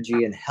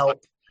energy and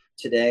help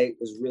today. It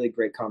was a really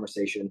great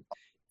conversation.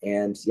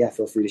 And yeah,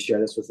 feel free to share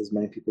this with as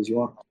many people as you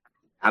want.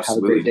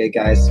 Absolutely. Have a great day,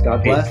 guys.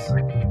 God bless.